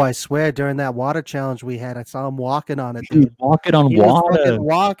 Bro, I swear, during that water challenge we had, I saw him walking on it, Dude, dude. walking on He was water. fucking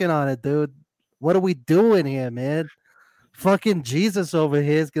walking on it, dude. What are we doing here, man? Fucking Jesus over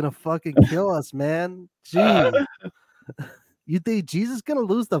here is gonna fucking kill us, man. Jeez. You think Jesus is gonna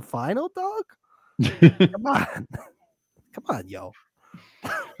lose the final, dog? Come on. Come on, yo.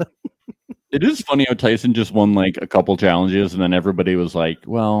 It is funny how Tyson just won like a couple challenges, and then everybody was like,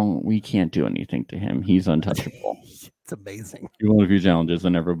 well, we can't do anything to him. He's untouchable. It's amazing. He won a few challenges,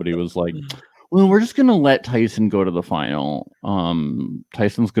 and everybody was like, well, we're just gonna let Tyson go to the final.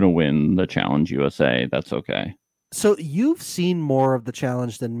 Tyson's gonna win the Challenge USA. That's okay. So you've seen more of the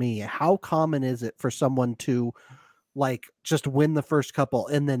challenge than me. How common is it for someone to like just win the first couple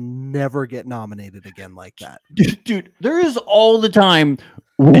and then never get nominated again like that? Dude, there is all the time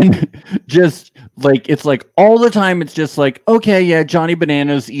when just like it's like all the time it's just like, okay, yeah, Johnny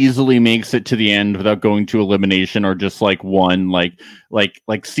Bananas easily makes it to the end without going to elimination, or just like one like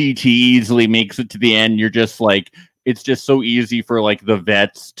CT easily makes it to the end. You're just like, it's just so easy for like the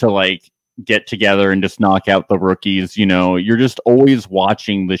vets to like get together and just knock out the rookies. You know, you're just always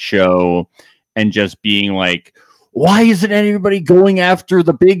watching the show and just being like, why isn't anybody going after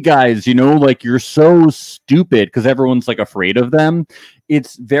the big guys? You know, like, you're so stupid because everyone's like afraid of them.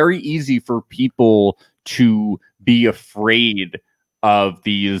 It's very easy for people to be afraid of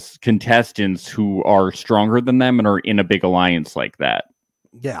these contestants who are stronger than them and are in a big alliance like that.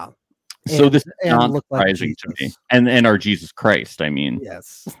 Yeah. So this is not look like surprising to me. Jesus. And our Jesus Christ, I mean.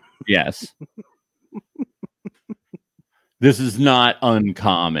 Yes. Yes. This is not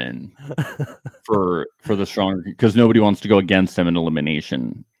uncommon for the stronger, because nobody wants to go against them in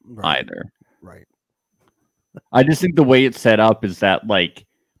elimination either. Right. I just think the way it's set up is that like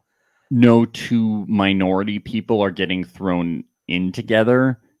no two minority people are getting thrown in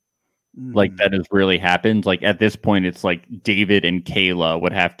together. Like that has really happened. Like at this point, it's like David and Kayla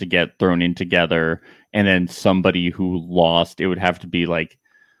would have to get thrown in together, and then somebody who lost, it would have to be like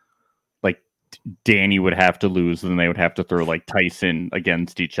Danny would have to lose, and then they would have to throw like Tyson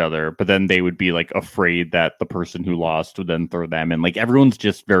against each other, but then they would be like afraid that the person who lost would then throw them, and like everyone's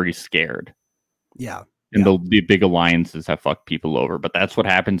just very scared. Yeah. And the big alliances have fucked people over, but that's what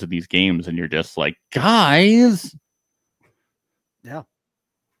happens in these games, and you're just like, guys. Yeah.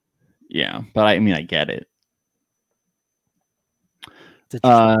 Yeah, but I mean, I get it.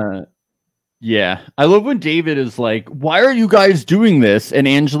 Yeah, I love when David is like, why are you guys doing this? And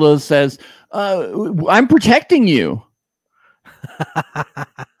Angela says, I'm protecting you.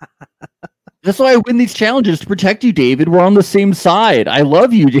 That's why I win these challenges, to protect you, David. We're on the same side. I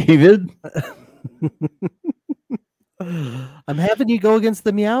love you, David. I'm having you go against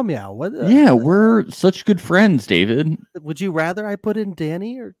the Meow Meow. What? Yeah, we're such good friends, David. Would you rather I put in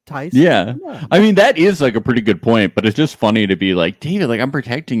Danny or Tyson? Yeah. I mean, that is like a pretty good point, but it's just funny to be like, David, like, I'm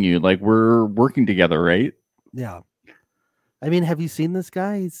protecting you. Like, we're working together, right? Yeah. I mean, have you seen this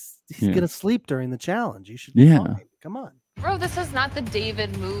guy? He's gonna sleep during the challenge. You should. Come on. Bro, this is not the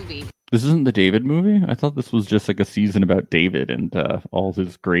David movie. This isn't the David movie? I thought this was just like a season about David and all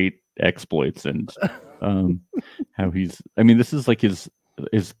his great exploits and how he's. I mean, this is like his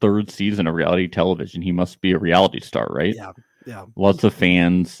third season of reality television. He must be a reality star, right? Yeah. Yeah. Lots of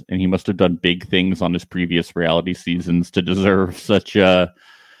fans, and he must have done big things on his previous reality seasons to deserve such a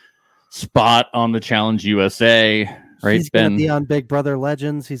spot on the Challenge USA. Right, he's going to be on Big Brother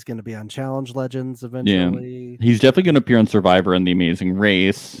Legends. He's going to be on Challenge Legends eventually. Yeah. He's definitely going to appear on Survivor and The Amazing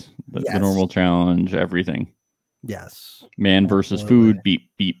Race, the normal challenge, everything. Yes. Man versus Food,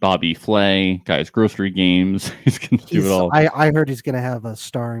 beat Bobby Flay, Guys Grocery Games. He's going to do it all. I heard he's going to have a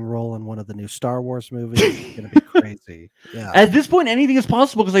starring role in one of the new Star Wars movies. It's going to be crazy. Yeah. At this point, anything is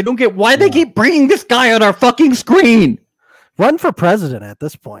possible, because I don't get why they keep bringing this guy on our fucking screen. Run for president at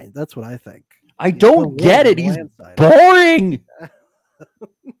this point. That's what I think. I don't get it. He's boring.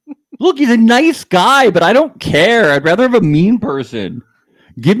 Look, he's a nice guy, but I don't care. I'd rather have a mean person.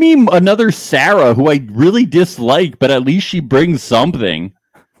 Give me another Sarah, who I really dislike, but at least she brings something.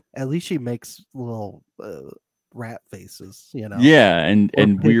 At least she makes little rat faces, you know. Yeah,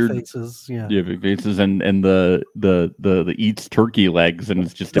 and weird faces. Yeah, big faces, and the eats turkey legs and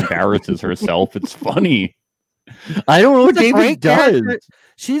it just embarrasses herself. It's funny. I don't know what David does.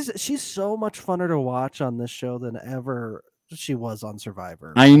 She's so much funner to watch on this show than ever she was on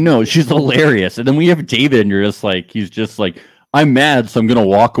Survivor. I know, she's hilarious. And then we have David, and you're just like, he's just like, I'm mad, so I'm going to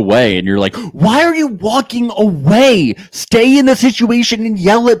walk away. And you're like, why are you walking away? Stay in the situation and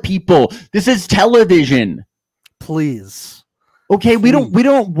yell at people. This is television. Please. Okay, we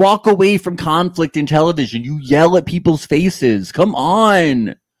don't walk away from conflict in television. You yell at people's faces. Come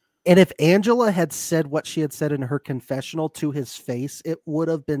on. And if Angela had said what she had said in her confessional to his face, it would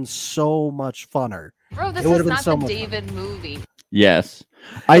have been so much funner. Bro, this is not the David movie. Yes.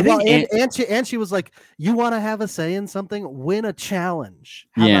 I think and she was like, you want to have a say in something? Win a challenge.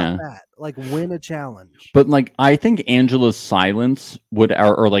 How about that? Like, win a challenge. But like, I think Angela's silence would,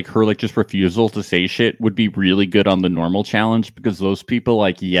 or like her like just refusal to say shit would be really good on the normal challenge, because those people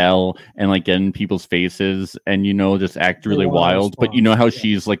like yell and like get in people's faces and, you know, just act really wild. But you know how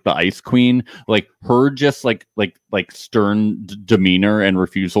she's like the ice queen, like her just like stern demeanor and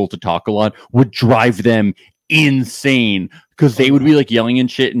refusal to talk a lot would drive them insane, because they would be like yelling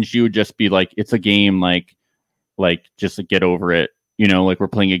and shit, and she would just be like, it's a game, like just like, get over it, you know, like we're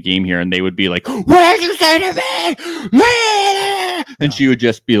playing a game here. And they would be like, what did you say to me? And she would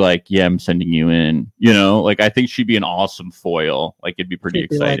just be like, yeah, I'm sending you in, you know. Like, I think she'd be an awesome foil. Like, it'd be pretty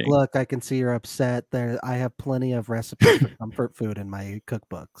exciting. Like, look, I can see you're upset there. I have plenty of recipes for comfort food in my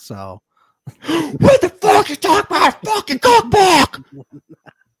cookbook, so what the fuck you talking about? Fucking cookbook.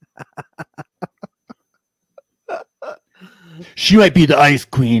 She might be the ice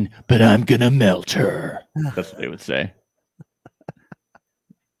queen, but I'm gonna melt her. That's what they would say.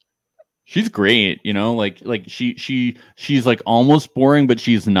 She's great, you know, like she's like almost boring, but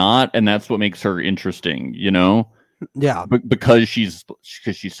she's not, and that's what makes her interesting, you know? Yeah. Because she's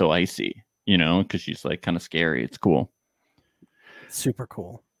so icy, you know, because she's like kind of scary. It's cool. Super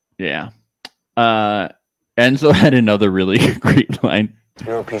cool. Yeah. Enzo had another really great line.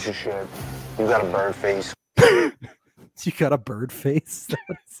 You're a piece of shit. You got a bird face. You got a bird face.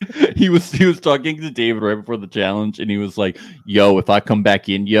 he was talking to David right before the challenge, and he was like, yo, if I come back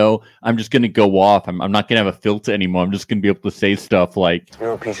in, I'm just gonna go off. I'm not gonna have a filter anymore. I'm just gonna be able to say stuff like,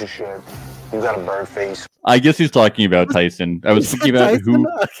 you're a piece of shit. You got a bird face. I guess he's talking about Tyson. I was thinking about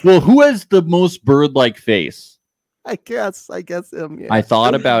who has the most bird-like face. I guess him. Yeah. I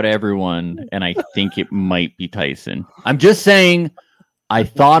thought about everyone, and I think it might be Tyson. I'm just saying, I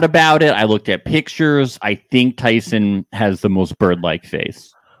thought about it. I looked at pictures. I think Tyson has the most bird-like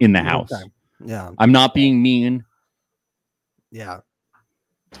face in the house. Okay. Yeah. I'm not being mean. Yeah.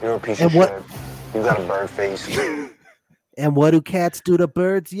 You're a piece of shit. You got a bird face. And what do cats do to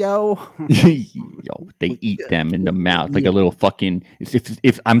birds, yo? Yo, they eat them in the mouth like a little fucking.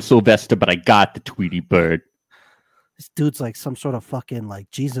 If I'm Sylvester, but I got the Tweety bird. This dude's like some sort of fucking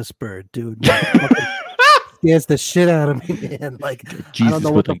like Jesus bird, dude. Scares the shit out of me, man. Like, Jesus, I don't know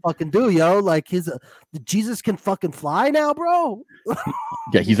what to fucking do, yo. Like, Jesus can fucking fly now, bro.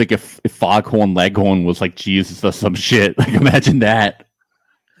 Yeah, he's like if Foghorn Leghorn was like Jesus or some shit. Like, imagine that.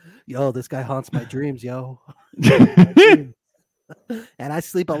 Yo, this guy haunts my dreams, yo. And I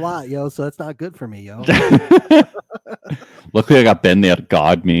sleep a lot, yo, so it's not good for me, yo. Luckily, I got Ben there to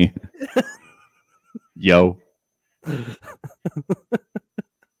guard me. Yo.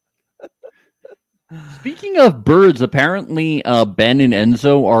 Speaking of birds, apparently Ben and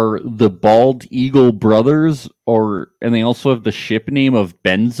Enzo are the Bald Eagle brothers, and they also have the ship name of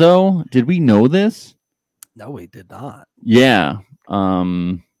Benzo. Did we know this? No, we did not. Yeah.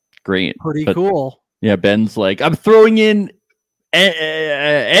 Great. Pretty cool. Yeah, Ben's like, I'm throwing in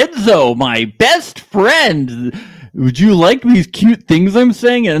Enzo, my best friend. Would you like these cute things I'm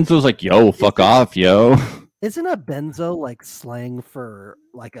saying? And Enzo's like, yo, fuck off, yo. Isn't a benzo like slang for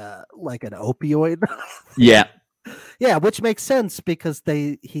like an opioid? Yeah. Yeah, which makes sense because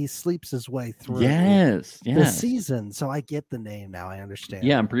he sleeps his way through the season. So I get the name now. I understand.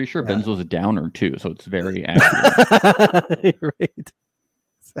 Yeah, I'm pretty sure benzo's a downer too, so it's very accurate. Right.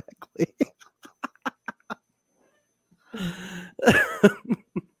 Exactly.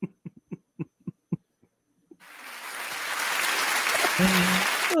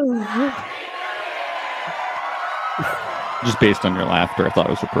 Just based on your laughter, I thought it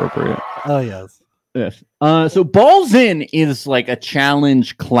was appropriate. Oh, yes. Yes. So Balls In is like a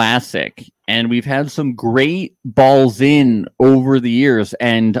challenge classic, and we've had some great Balls In over the years,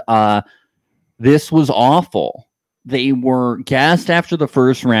 and this was awful. They were gassed after the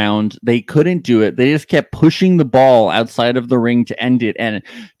first round. They couldn't do it. They just kept pushing the ball outside of the ring to end it. And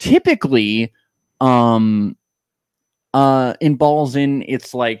typically, in Balls In,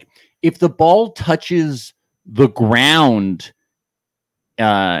 it's like if the ball touches the ground,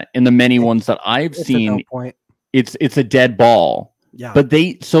 in the many ones that I've seen, it's a dead ball. Yeah. But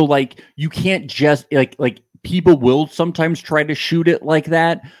you can't just like people will sometimes try to shoot it like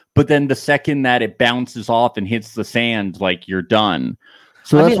that, but then the second that it bounces off and hits the sand, like you're done.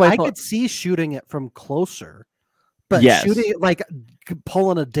 So I that's mean, why I could see shooting it from closer, but Yes. shooting it like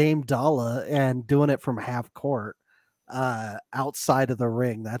pulling a Dame Dalla and doing it from half court outside of the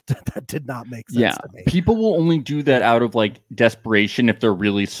ring, that did not make sense to me. People will only do that out of like desperation if they're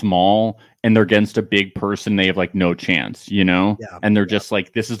really small and they're against a big person. They have like no chance, you know? Yeah. And they're just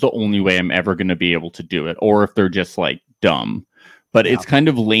like, this is the only way I'm ever going to be able to do it. Or if they're just like dumb. But it's kind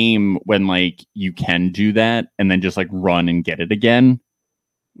of lame when like you can do that and then just like run and get it again.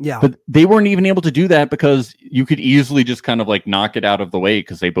 Yeah. But they weren't even able to do that because you could easily just kind of like knock it out of the way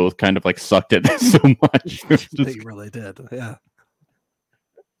because they both kind of like sucked at this so much. They really did. Yeah.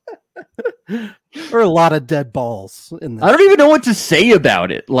 Or a lot of dead balls in this. I don't even know what to say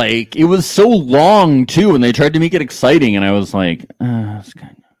about it. Like, it was so long too, and they tried to make it exciting, and I was like, it's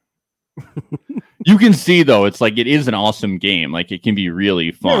kind of... You can see though, it's like it is an awesome game. Like, it can be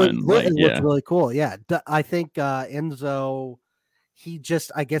really fun. It looked really cool. Yeah. I think Enzo,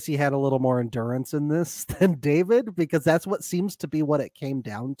 I guess he had a little more endurance in this than David, because that's what seems to be what it came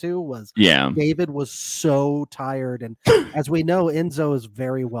down to was David was so tired. And as we know, Enzo is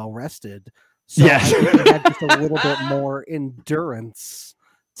very well rested. So I think he had just a little bit more endurance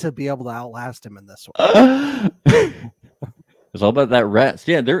to be able to outlast him in this one. It's all about that rest.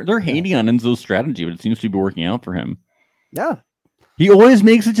 Yeah, they're hating on Enzo's strategy, but it seems to be working out for him. Yeah. He always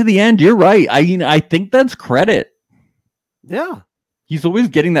makes it to the end. You're right. I mean, I think that's credit. Yeah. He's always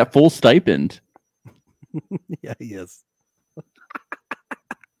getting that full stipend. Yeah, he is.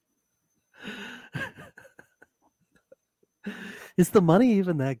 Is the money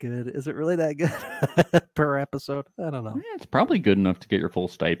even that good? Is it really that good per episode? I don't know. Yeah, it's probably good enough to get your full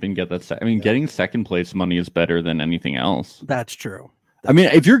stipend. Get that. Getting second place money is better than anything else. That's true. I mean,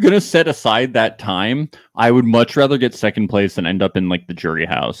 if you're gonna set aside that time, I would much rather get second place than end up in like the jury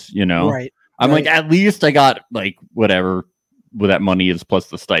house. You know, right? I'm like, at least I got like whatever that money is plus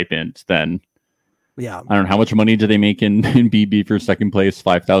the stipend. Then, yeah, I don't know how much money do they make in BB for second place?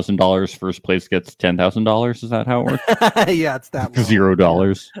 $5,000. First place gets $10,000. Is that how it works? Yeah, it's that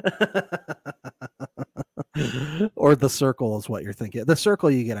 $0. Or the circle is what you're thinking. The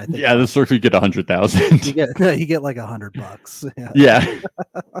circle you get, I think. Yeah, the circle you get 100,000. You get like $100. Yeah.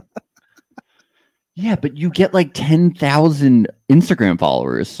 Yeah, but you get like 10,000 Instagram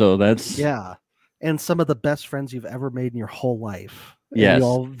followers, so that's and some of the best friends you've ever made in your whole life. Yes, you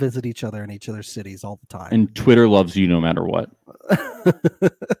all visit each other in each other's cities all the time. And Twitter loves you no matter what.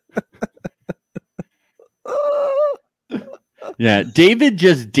 Yeah, David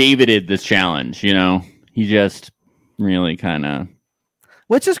just Davided this challenge, you know. He just really kind of,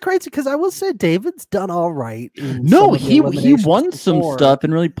 which is crazy because I will say David's done all right. No, he won some stuff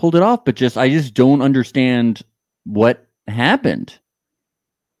and really pulled it off, but I just don't understand what happened.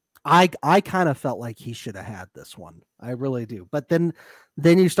 I kind of felt like he should have had this one. I really do. But then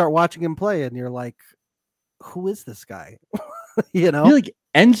you start watching him play and you're like, who is this guy? You know? Like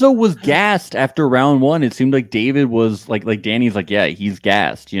Enzo was gassed after round one. It seemed like David was like Danny's like, yeah, he's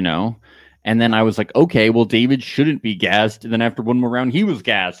gassed, you know? And then I was like, okay, well, David shouldn't be gassed. And then after one more round, he was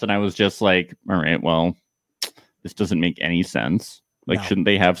gassed. And I was just like, all right, well, this doesn't make any sense. Like, shouldn't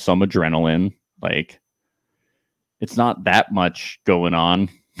they have some adrenaline? Like, it's not that much going on.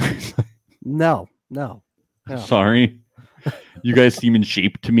 No. Sorry. You guys seem in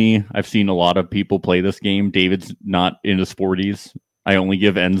shape to me. I've seen a lot of people play this game. David's not in his 40s. I only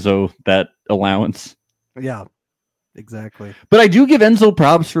give Enzo that allowance. Yeah, exactly. But I do give Enzo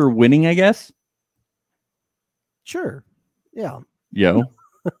props for winning, I guess. Sure. Yeah. Yo.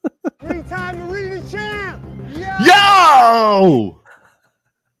 3-time arena champ! Yo!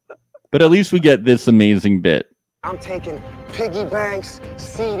 But at least we get this amazing bit. I'm taking piggy banks,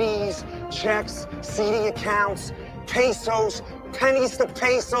 CDs, checks, CD accounts, pesos, pennies to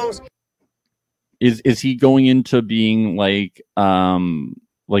pesos. Is he going into being like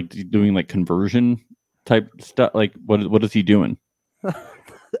doing like conversion type stuff? Like what is he doing?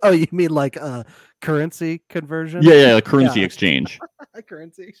 Oh, you mean like currency conversion? Yeah, like currency exchange.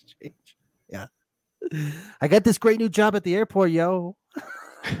 Currency exchange. Yeah. I got this great new job at the airport, yo.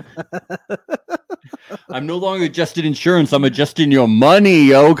 I'm no longer adjusting insurance. I'm adjusting your money,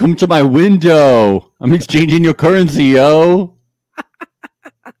 yo. Come to my window. I'm exchanging your currency, yo.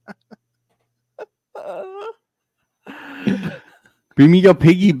 Bring me your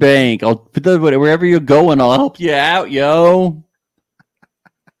piggy bank. I'll put that wherever you're going. I'll help you out, yo.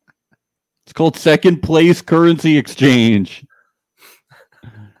 It's called second place currency exchange.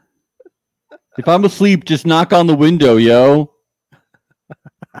 If I'm asleep, just knock on the window, yo.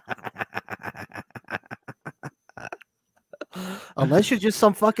 Unless you're just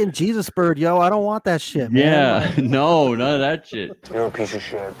some fucking Jesus bird, yo. I don't want that shit, man. Yeah, no, none of that shit. You're a piece of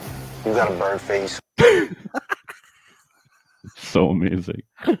shit. You got a bird face. So amazing.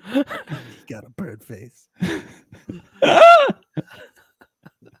 You got a bird face.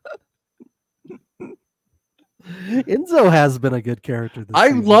 Enzo has been a good character. I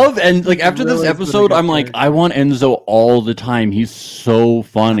season. love and like after Really this has been a episode, good I'm like, character. I want Enzo all the time. He's so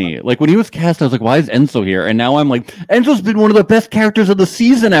funny. Like when he was cast, I was like, why is Enzo here? And now I'm like, Enzo's been one of the best characters of the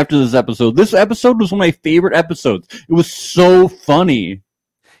season after this episode. This episode was one of my favorite episodes. It was so funny.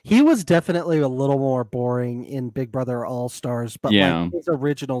 He was definitely a little more boring in Big Brother All Stars, but Yeah. like his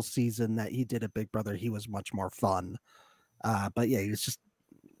original season that he did at Big Brother, he was much more fun. But yeah, he was just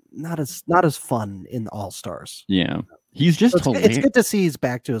not as fun in All Stars. Yeah. He's just So hilarious. it's good to see he's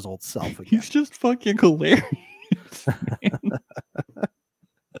back to his old self again. He's just fucking hilarious.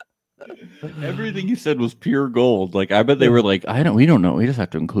 Everything he said was pure gold. Like I bet they were like, we don't know. We just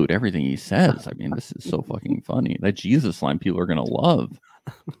have to include everything he says. I mean, this is so fucking funny. That Jesus line people are gonna love.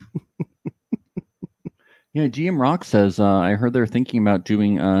 Yeah, GM Rock says, I heard they're thinking about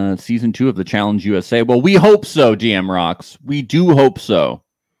doing season 2 of the Challenge USA. Well, we hope so, GM Rocks. We do hope so.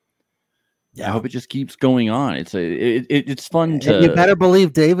 Yeah. I hope it just keeps going on. It's fun to. And you better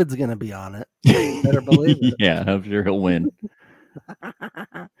believe David's going to be on it. You better believe it. Yeah, I'm sure he'll win.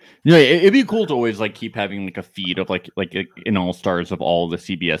 You know, it'd be cool to always like keep having like a feed of like in All Stars of all the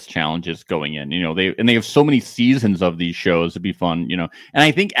CBS challenges going in. You know, they have so many seasons of these shows. It'd be fun, you know. And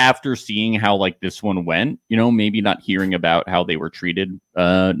I think after seeing how like this one went, you know, maybe not hearing about how they were treated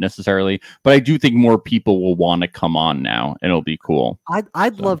necessarily, but I do think more people will want to come on now, and it'll be cool.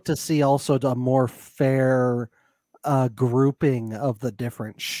 I'd love to see also a more fair grouping of the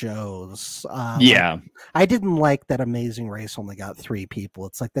different shows. Yeah. I didn't like that Amazing Race only got 3 people.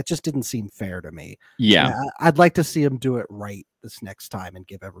 It's like that just didn't seem fair to me. Yeah. I'd like to see him do it right this next time and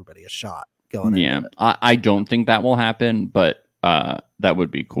give everybody a shot going. Yeah. I don't think that will happen, but that would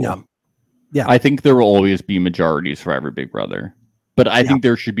be cool. Yeah. Yeah. I think there will always be majorities for every Big Brother, but I think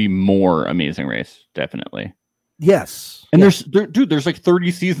there should be more Amazing Race. Definitely. Yes. And there's like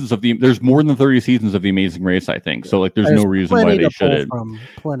 30 seasons there's more than 30 seasons of the Amazing Race, I think. So like there's no reason why they shouldn't.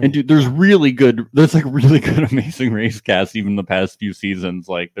 And dude, there's really good Amazing Race cast even the past few seasons.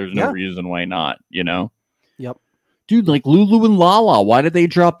 Like there's no reason why not, you know? Yep. Dude, like Lulu and Lala, why did they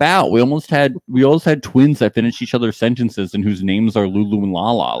drop out? We almost had twins that finished each other's sentences and whose names are Lulu and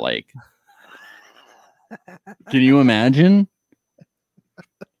Lala. Like, can you imagine?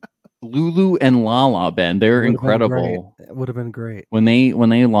 Lulu and Lala, Ben, they're incredible. It would have been great. When they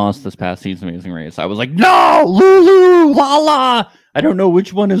lost this past season of Amazing Race, I was like, no, Lulu, Lala. I don't know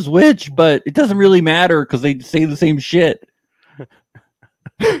which one is which, but it doesn't really matter because they say the same shit.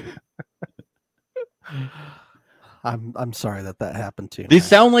 I'm sorry that happened to you. They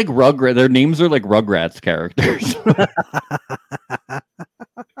sound like Rugrats. Their names are like Rugrats characters.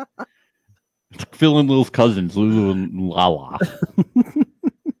 Phil and Lil's cousins, Lulu and Lala.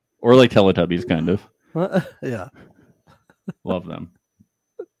 Or like Teletubbies, kind of. Yeah. Love them.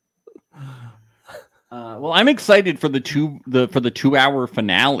 Well, I'm excited for the 2-hour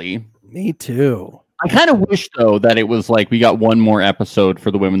finale. Me too. I kind of wish though that it was like we got one more episode for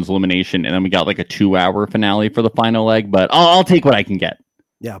the women's elimination, and then we got like a 2-hour finale for the final leg. But I'll take what I can get.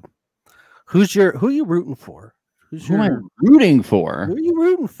 Yeah. Who are you rooting for? Who am I rooting for? Who are you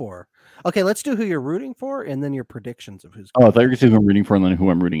rooting for? Okay, let's do who you're rooting for, and then your predictions of who's. Oh, I thought you were saying who I'm rooting for, and then who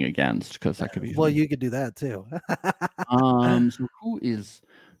I'm rooting against, because that could be. Well, you could do that too. So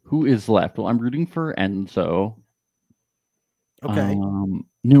who is left? Well, I'm rooting for Enzo. Okay.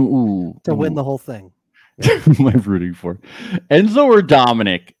 To win the whole thing. Who am I rooting for? Enzo or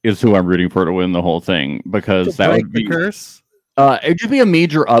Dominic is who I'm rooting for to win the whole thing, because that would be the curse. It'd just be a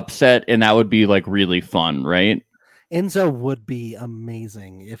major upset, and that would be like really fun, right? Enzo would be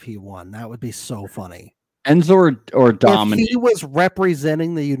amazing if he won. That would be so funny. Enzo or Dominic. If he was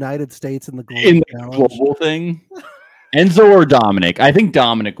representing the United States in the global thing. Enzo or Dominic. I think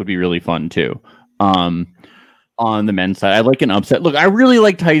Dominic would be really fun too. On the men's side, I like an upset. Look, I really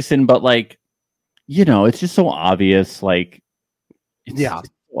like Tyson, but like, you know, it's just so obvious. Like,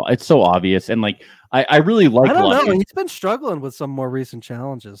 it's so obvious, and like, I really like. I don't know. He's been struggling with some more recent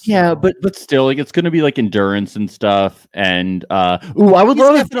challenges. Yeah, but still, like, it's going to be like endurance and stuff. And I would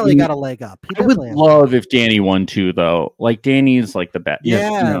love definitely got a leg up. I would love if Danny won too, though. Like Danny's like the best. Yeah,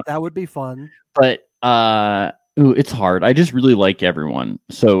 you know? that would be fun. But it's hard. I just really like everyone,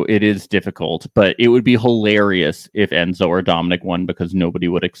 so it is difficult. But it would be hilarious if Enzo or Dominic won because nobody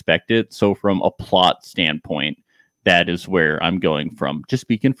would expect it. So from a plot standpoint, that is where I'm going from. Just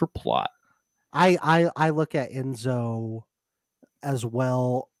speaking for plot. I look at Enzo as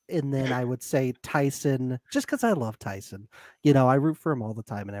well. And then I would say Tyson, just because I love Tyson. You know, I root for him all the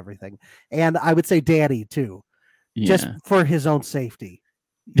time and everything. And I would say Danny too, just for his own safety.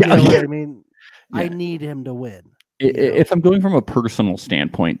 You know what I mean? I need him to win. If I'm going from a personal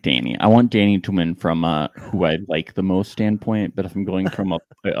standpoint, Danny, I want Danny to win from who I like the most standpoint. But if I'm going from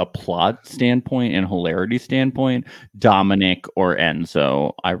a plot standpoint and hilarity standpoint, Dominic or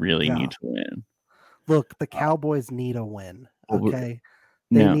Enzo, I really need to win. Look, the Cowboys need a win. Okay.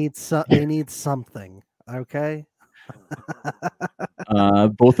 They need something. Okay.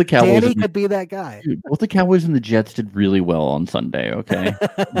 Both the Cowboys Danny could be that guy. Dude, both the Cowboys and the Jets did really well on Sunday. Okay,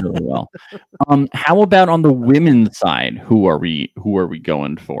 really well. How about on the women's side? Who are we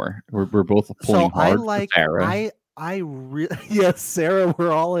going for? We're both pulling hard. For Sarah. I really Sarah.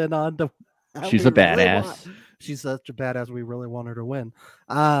 We're all in on. She's a badass. She's such a badass. We really want her to win.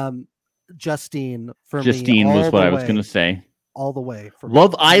 Justine was what I was going to say. All the way.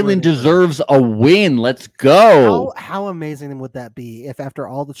 Love Island deserves a win. Let's go. How amazing would that be if after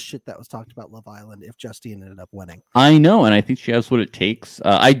all the shit that was talked about Love Island, if Justine ended up winning? I know, and I think she has what it takes.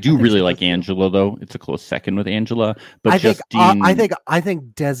 I do really like Angela, though. It's a close second with Angela, but Justine. I think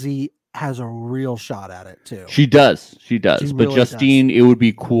Desi has a real shot at it too. She does. But really Justine, it would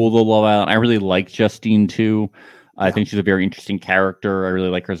be cool to Love Island. I really like Justine too. I think she's a very interesting character. I really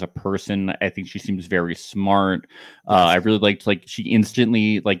like her as a person. I think she seems very smart. I really liked, she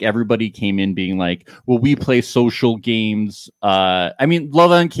instantly, everybody came in being like, well, we play social games. I mean,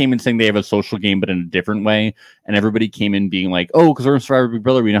 Love Island came in saying they have a social game, but in a different way. And everybody came in being like, oh, because we're in Survivor Big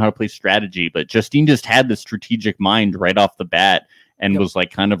Brother, we know how to play strategy. But Justine just had this strategic mind right off the bat and was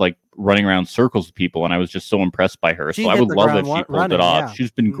kind of running around circles with people. And I was just so impressed by her. So I would love that she pulled it off.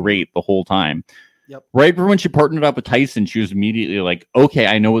 She's been great the whole time. Yep. Right when she partnered up with Tyson, she was immediately like, okay,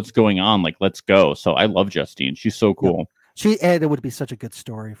 I know what's going on. Let's go. So I love Justine. She's so cool. Yep. And it would be such a good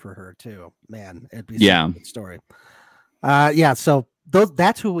story for her too. Man, it'd be such a good story. So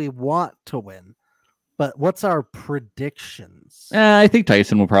that's who we want to win. But what's our predictions? I think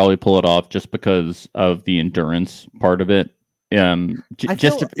Tyson will probably pull it off just because of the endurance part of it.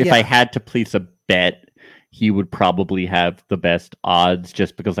 If I had to place a bet, he would probably have the best odds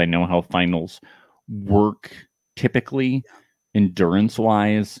just because I know how finals work typically. Endurance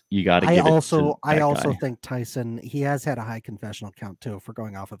wise, you got to give it to I also think Tyson, he has had a high confessional count too for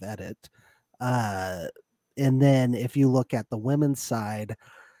going off of edit. And then if you look at the women's side,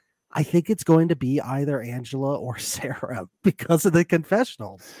 I think it's going to be either Angela or Sarah because of the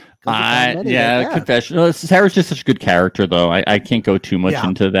confessionals. Confessional. Sarah's just such a good character, though. I can't go too much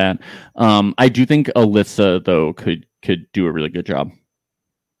into that. I do think Alyssa, though, could do a really good job.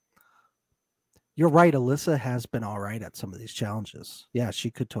 You're right. Alyssa has been all right at some of these challenges. Yeah, she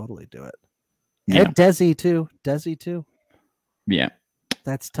could totally do it. Yeah. And Desi too. Yeah.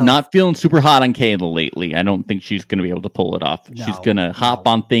 That's tough. Not feeling super hot on Kayla lately. I don't think she's going to be able to pull it off. She's going to hop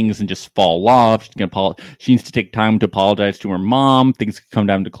on things and just fall off. She needs to take time to apologize to her mom. Things could come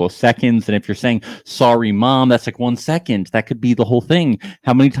down to close seconds. And if you're saying, sorry, mom, that's 1 second. That could be the whole thing.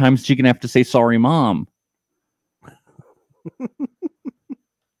 How many times is she going to have to say, sorry, mom?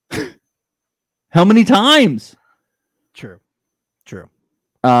 How many times? True.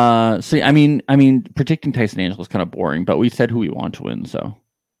 I mean, predicting Tyson Angela is kind of boring, but we said who we want to win. So,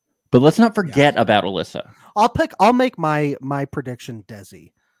 but let's not forget about Alyssa. I'll make my prediction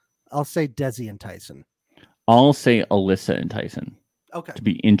Desi. I'll say Desi and Tyson. I'll say Alyssa and Tyson. Okay. To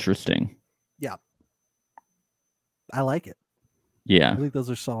be interesting. Yeah. I like it. Yeah. I think those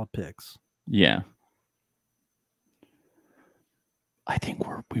are solid picks. Yeah. I think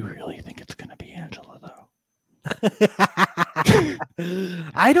we really think it's going to be Angela, though.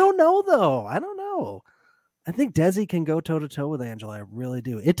 I don't know, though. I don't know. I think Desi can go toe to toe with Angela. I really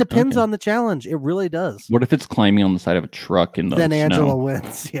do. It depends on the challenge. It really does. What if it's climbing on the side of a truck in the Then snow? Angela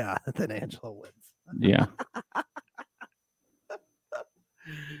wins. Yeah. Then Angela wins. Yeah.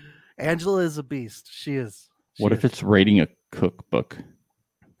 Angela is a beast. She is. What if it's rating a cookbook?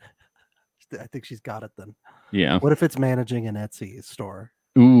 I think she's got it then. Yeah. What if it's managing an Etsy store?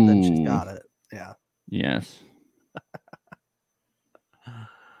 Ooh. Then she's got it. Yeah. Yes.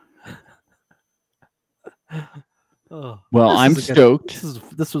 Well, I'm stoked.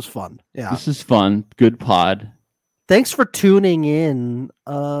 This was fun. Yeah. This is fun. Good pod. Thanks for tuning in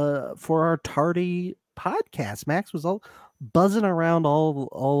for our tardy podcast. Max was all buzzing around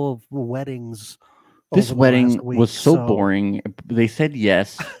all of the weddings. This wedding was so boring. They said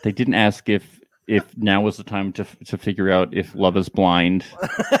yes. They didn't ask if now was the time to figure out if Love is Blind.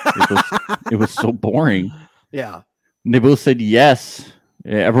 It was so boring. Yeah. And they both said yes.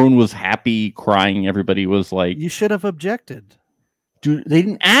 Everyone was happy, crying. Everybody was like, "You should have objected." Dude, they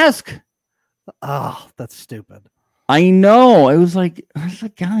didn't ask. Oh, that's stupid. I know. I was like,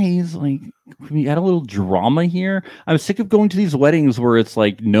 guys, like, we got a little drama here. I'm sick of going to these weddings where it's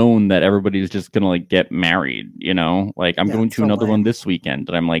like known that everybody's just gonna like get married. You know, like I'm going to another one this weekend,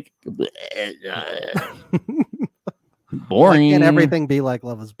 and I'm like, boring. Why can't everything be like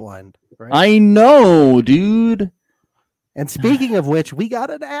Love Is Blind? Right? I know, dude. And speaking of which, we got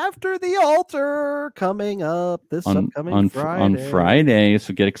an After the Altar coming up this upcoming Friday. On Friday,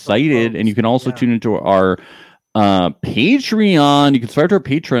 so get excited. And you can also tune into our Patreon. You can subscribe to our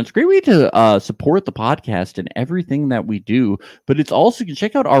Patreon. It's a great way to support the podcast and everything that we do. But it's also, you can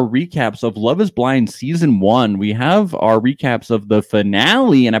check out our recaps of Love Is Blind Season 1. We have our recaps of the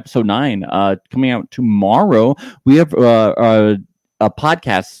finale in Episode 9 coming out tomorrow. We have a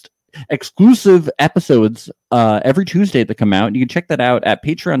podcast exclusive episodes every Tuesday that come out. You can check that out at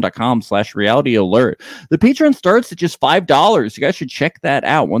patreon.com/realityalert. The Patreon starts at just $5. You guys should check that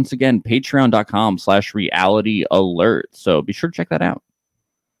out. Once again, patreon.com/realityalert. So be sure to check that out.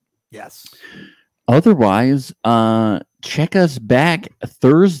 Yes. Otherwise, check us back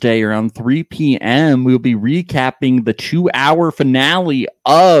Thursday around 3 p.m. We'll be recapping the 2-hour finale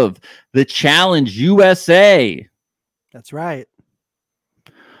of The Challenge USA. That's right.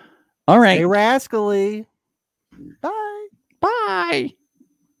 All right. Stay rascally. Bye. Bye.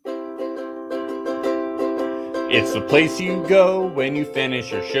 It's the place you go when you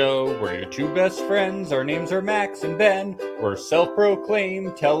finish your show. We're your two best friends. Our names are Max and Ben. We're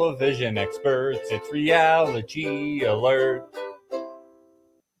self-proclaimed television experts. It's Reality Alert.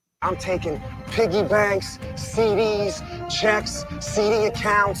 I'm taking piggy banks, CDs, checks, CD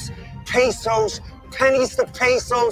accounts, pesos, pennies to pesos.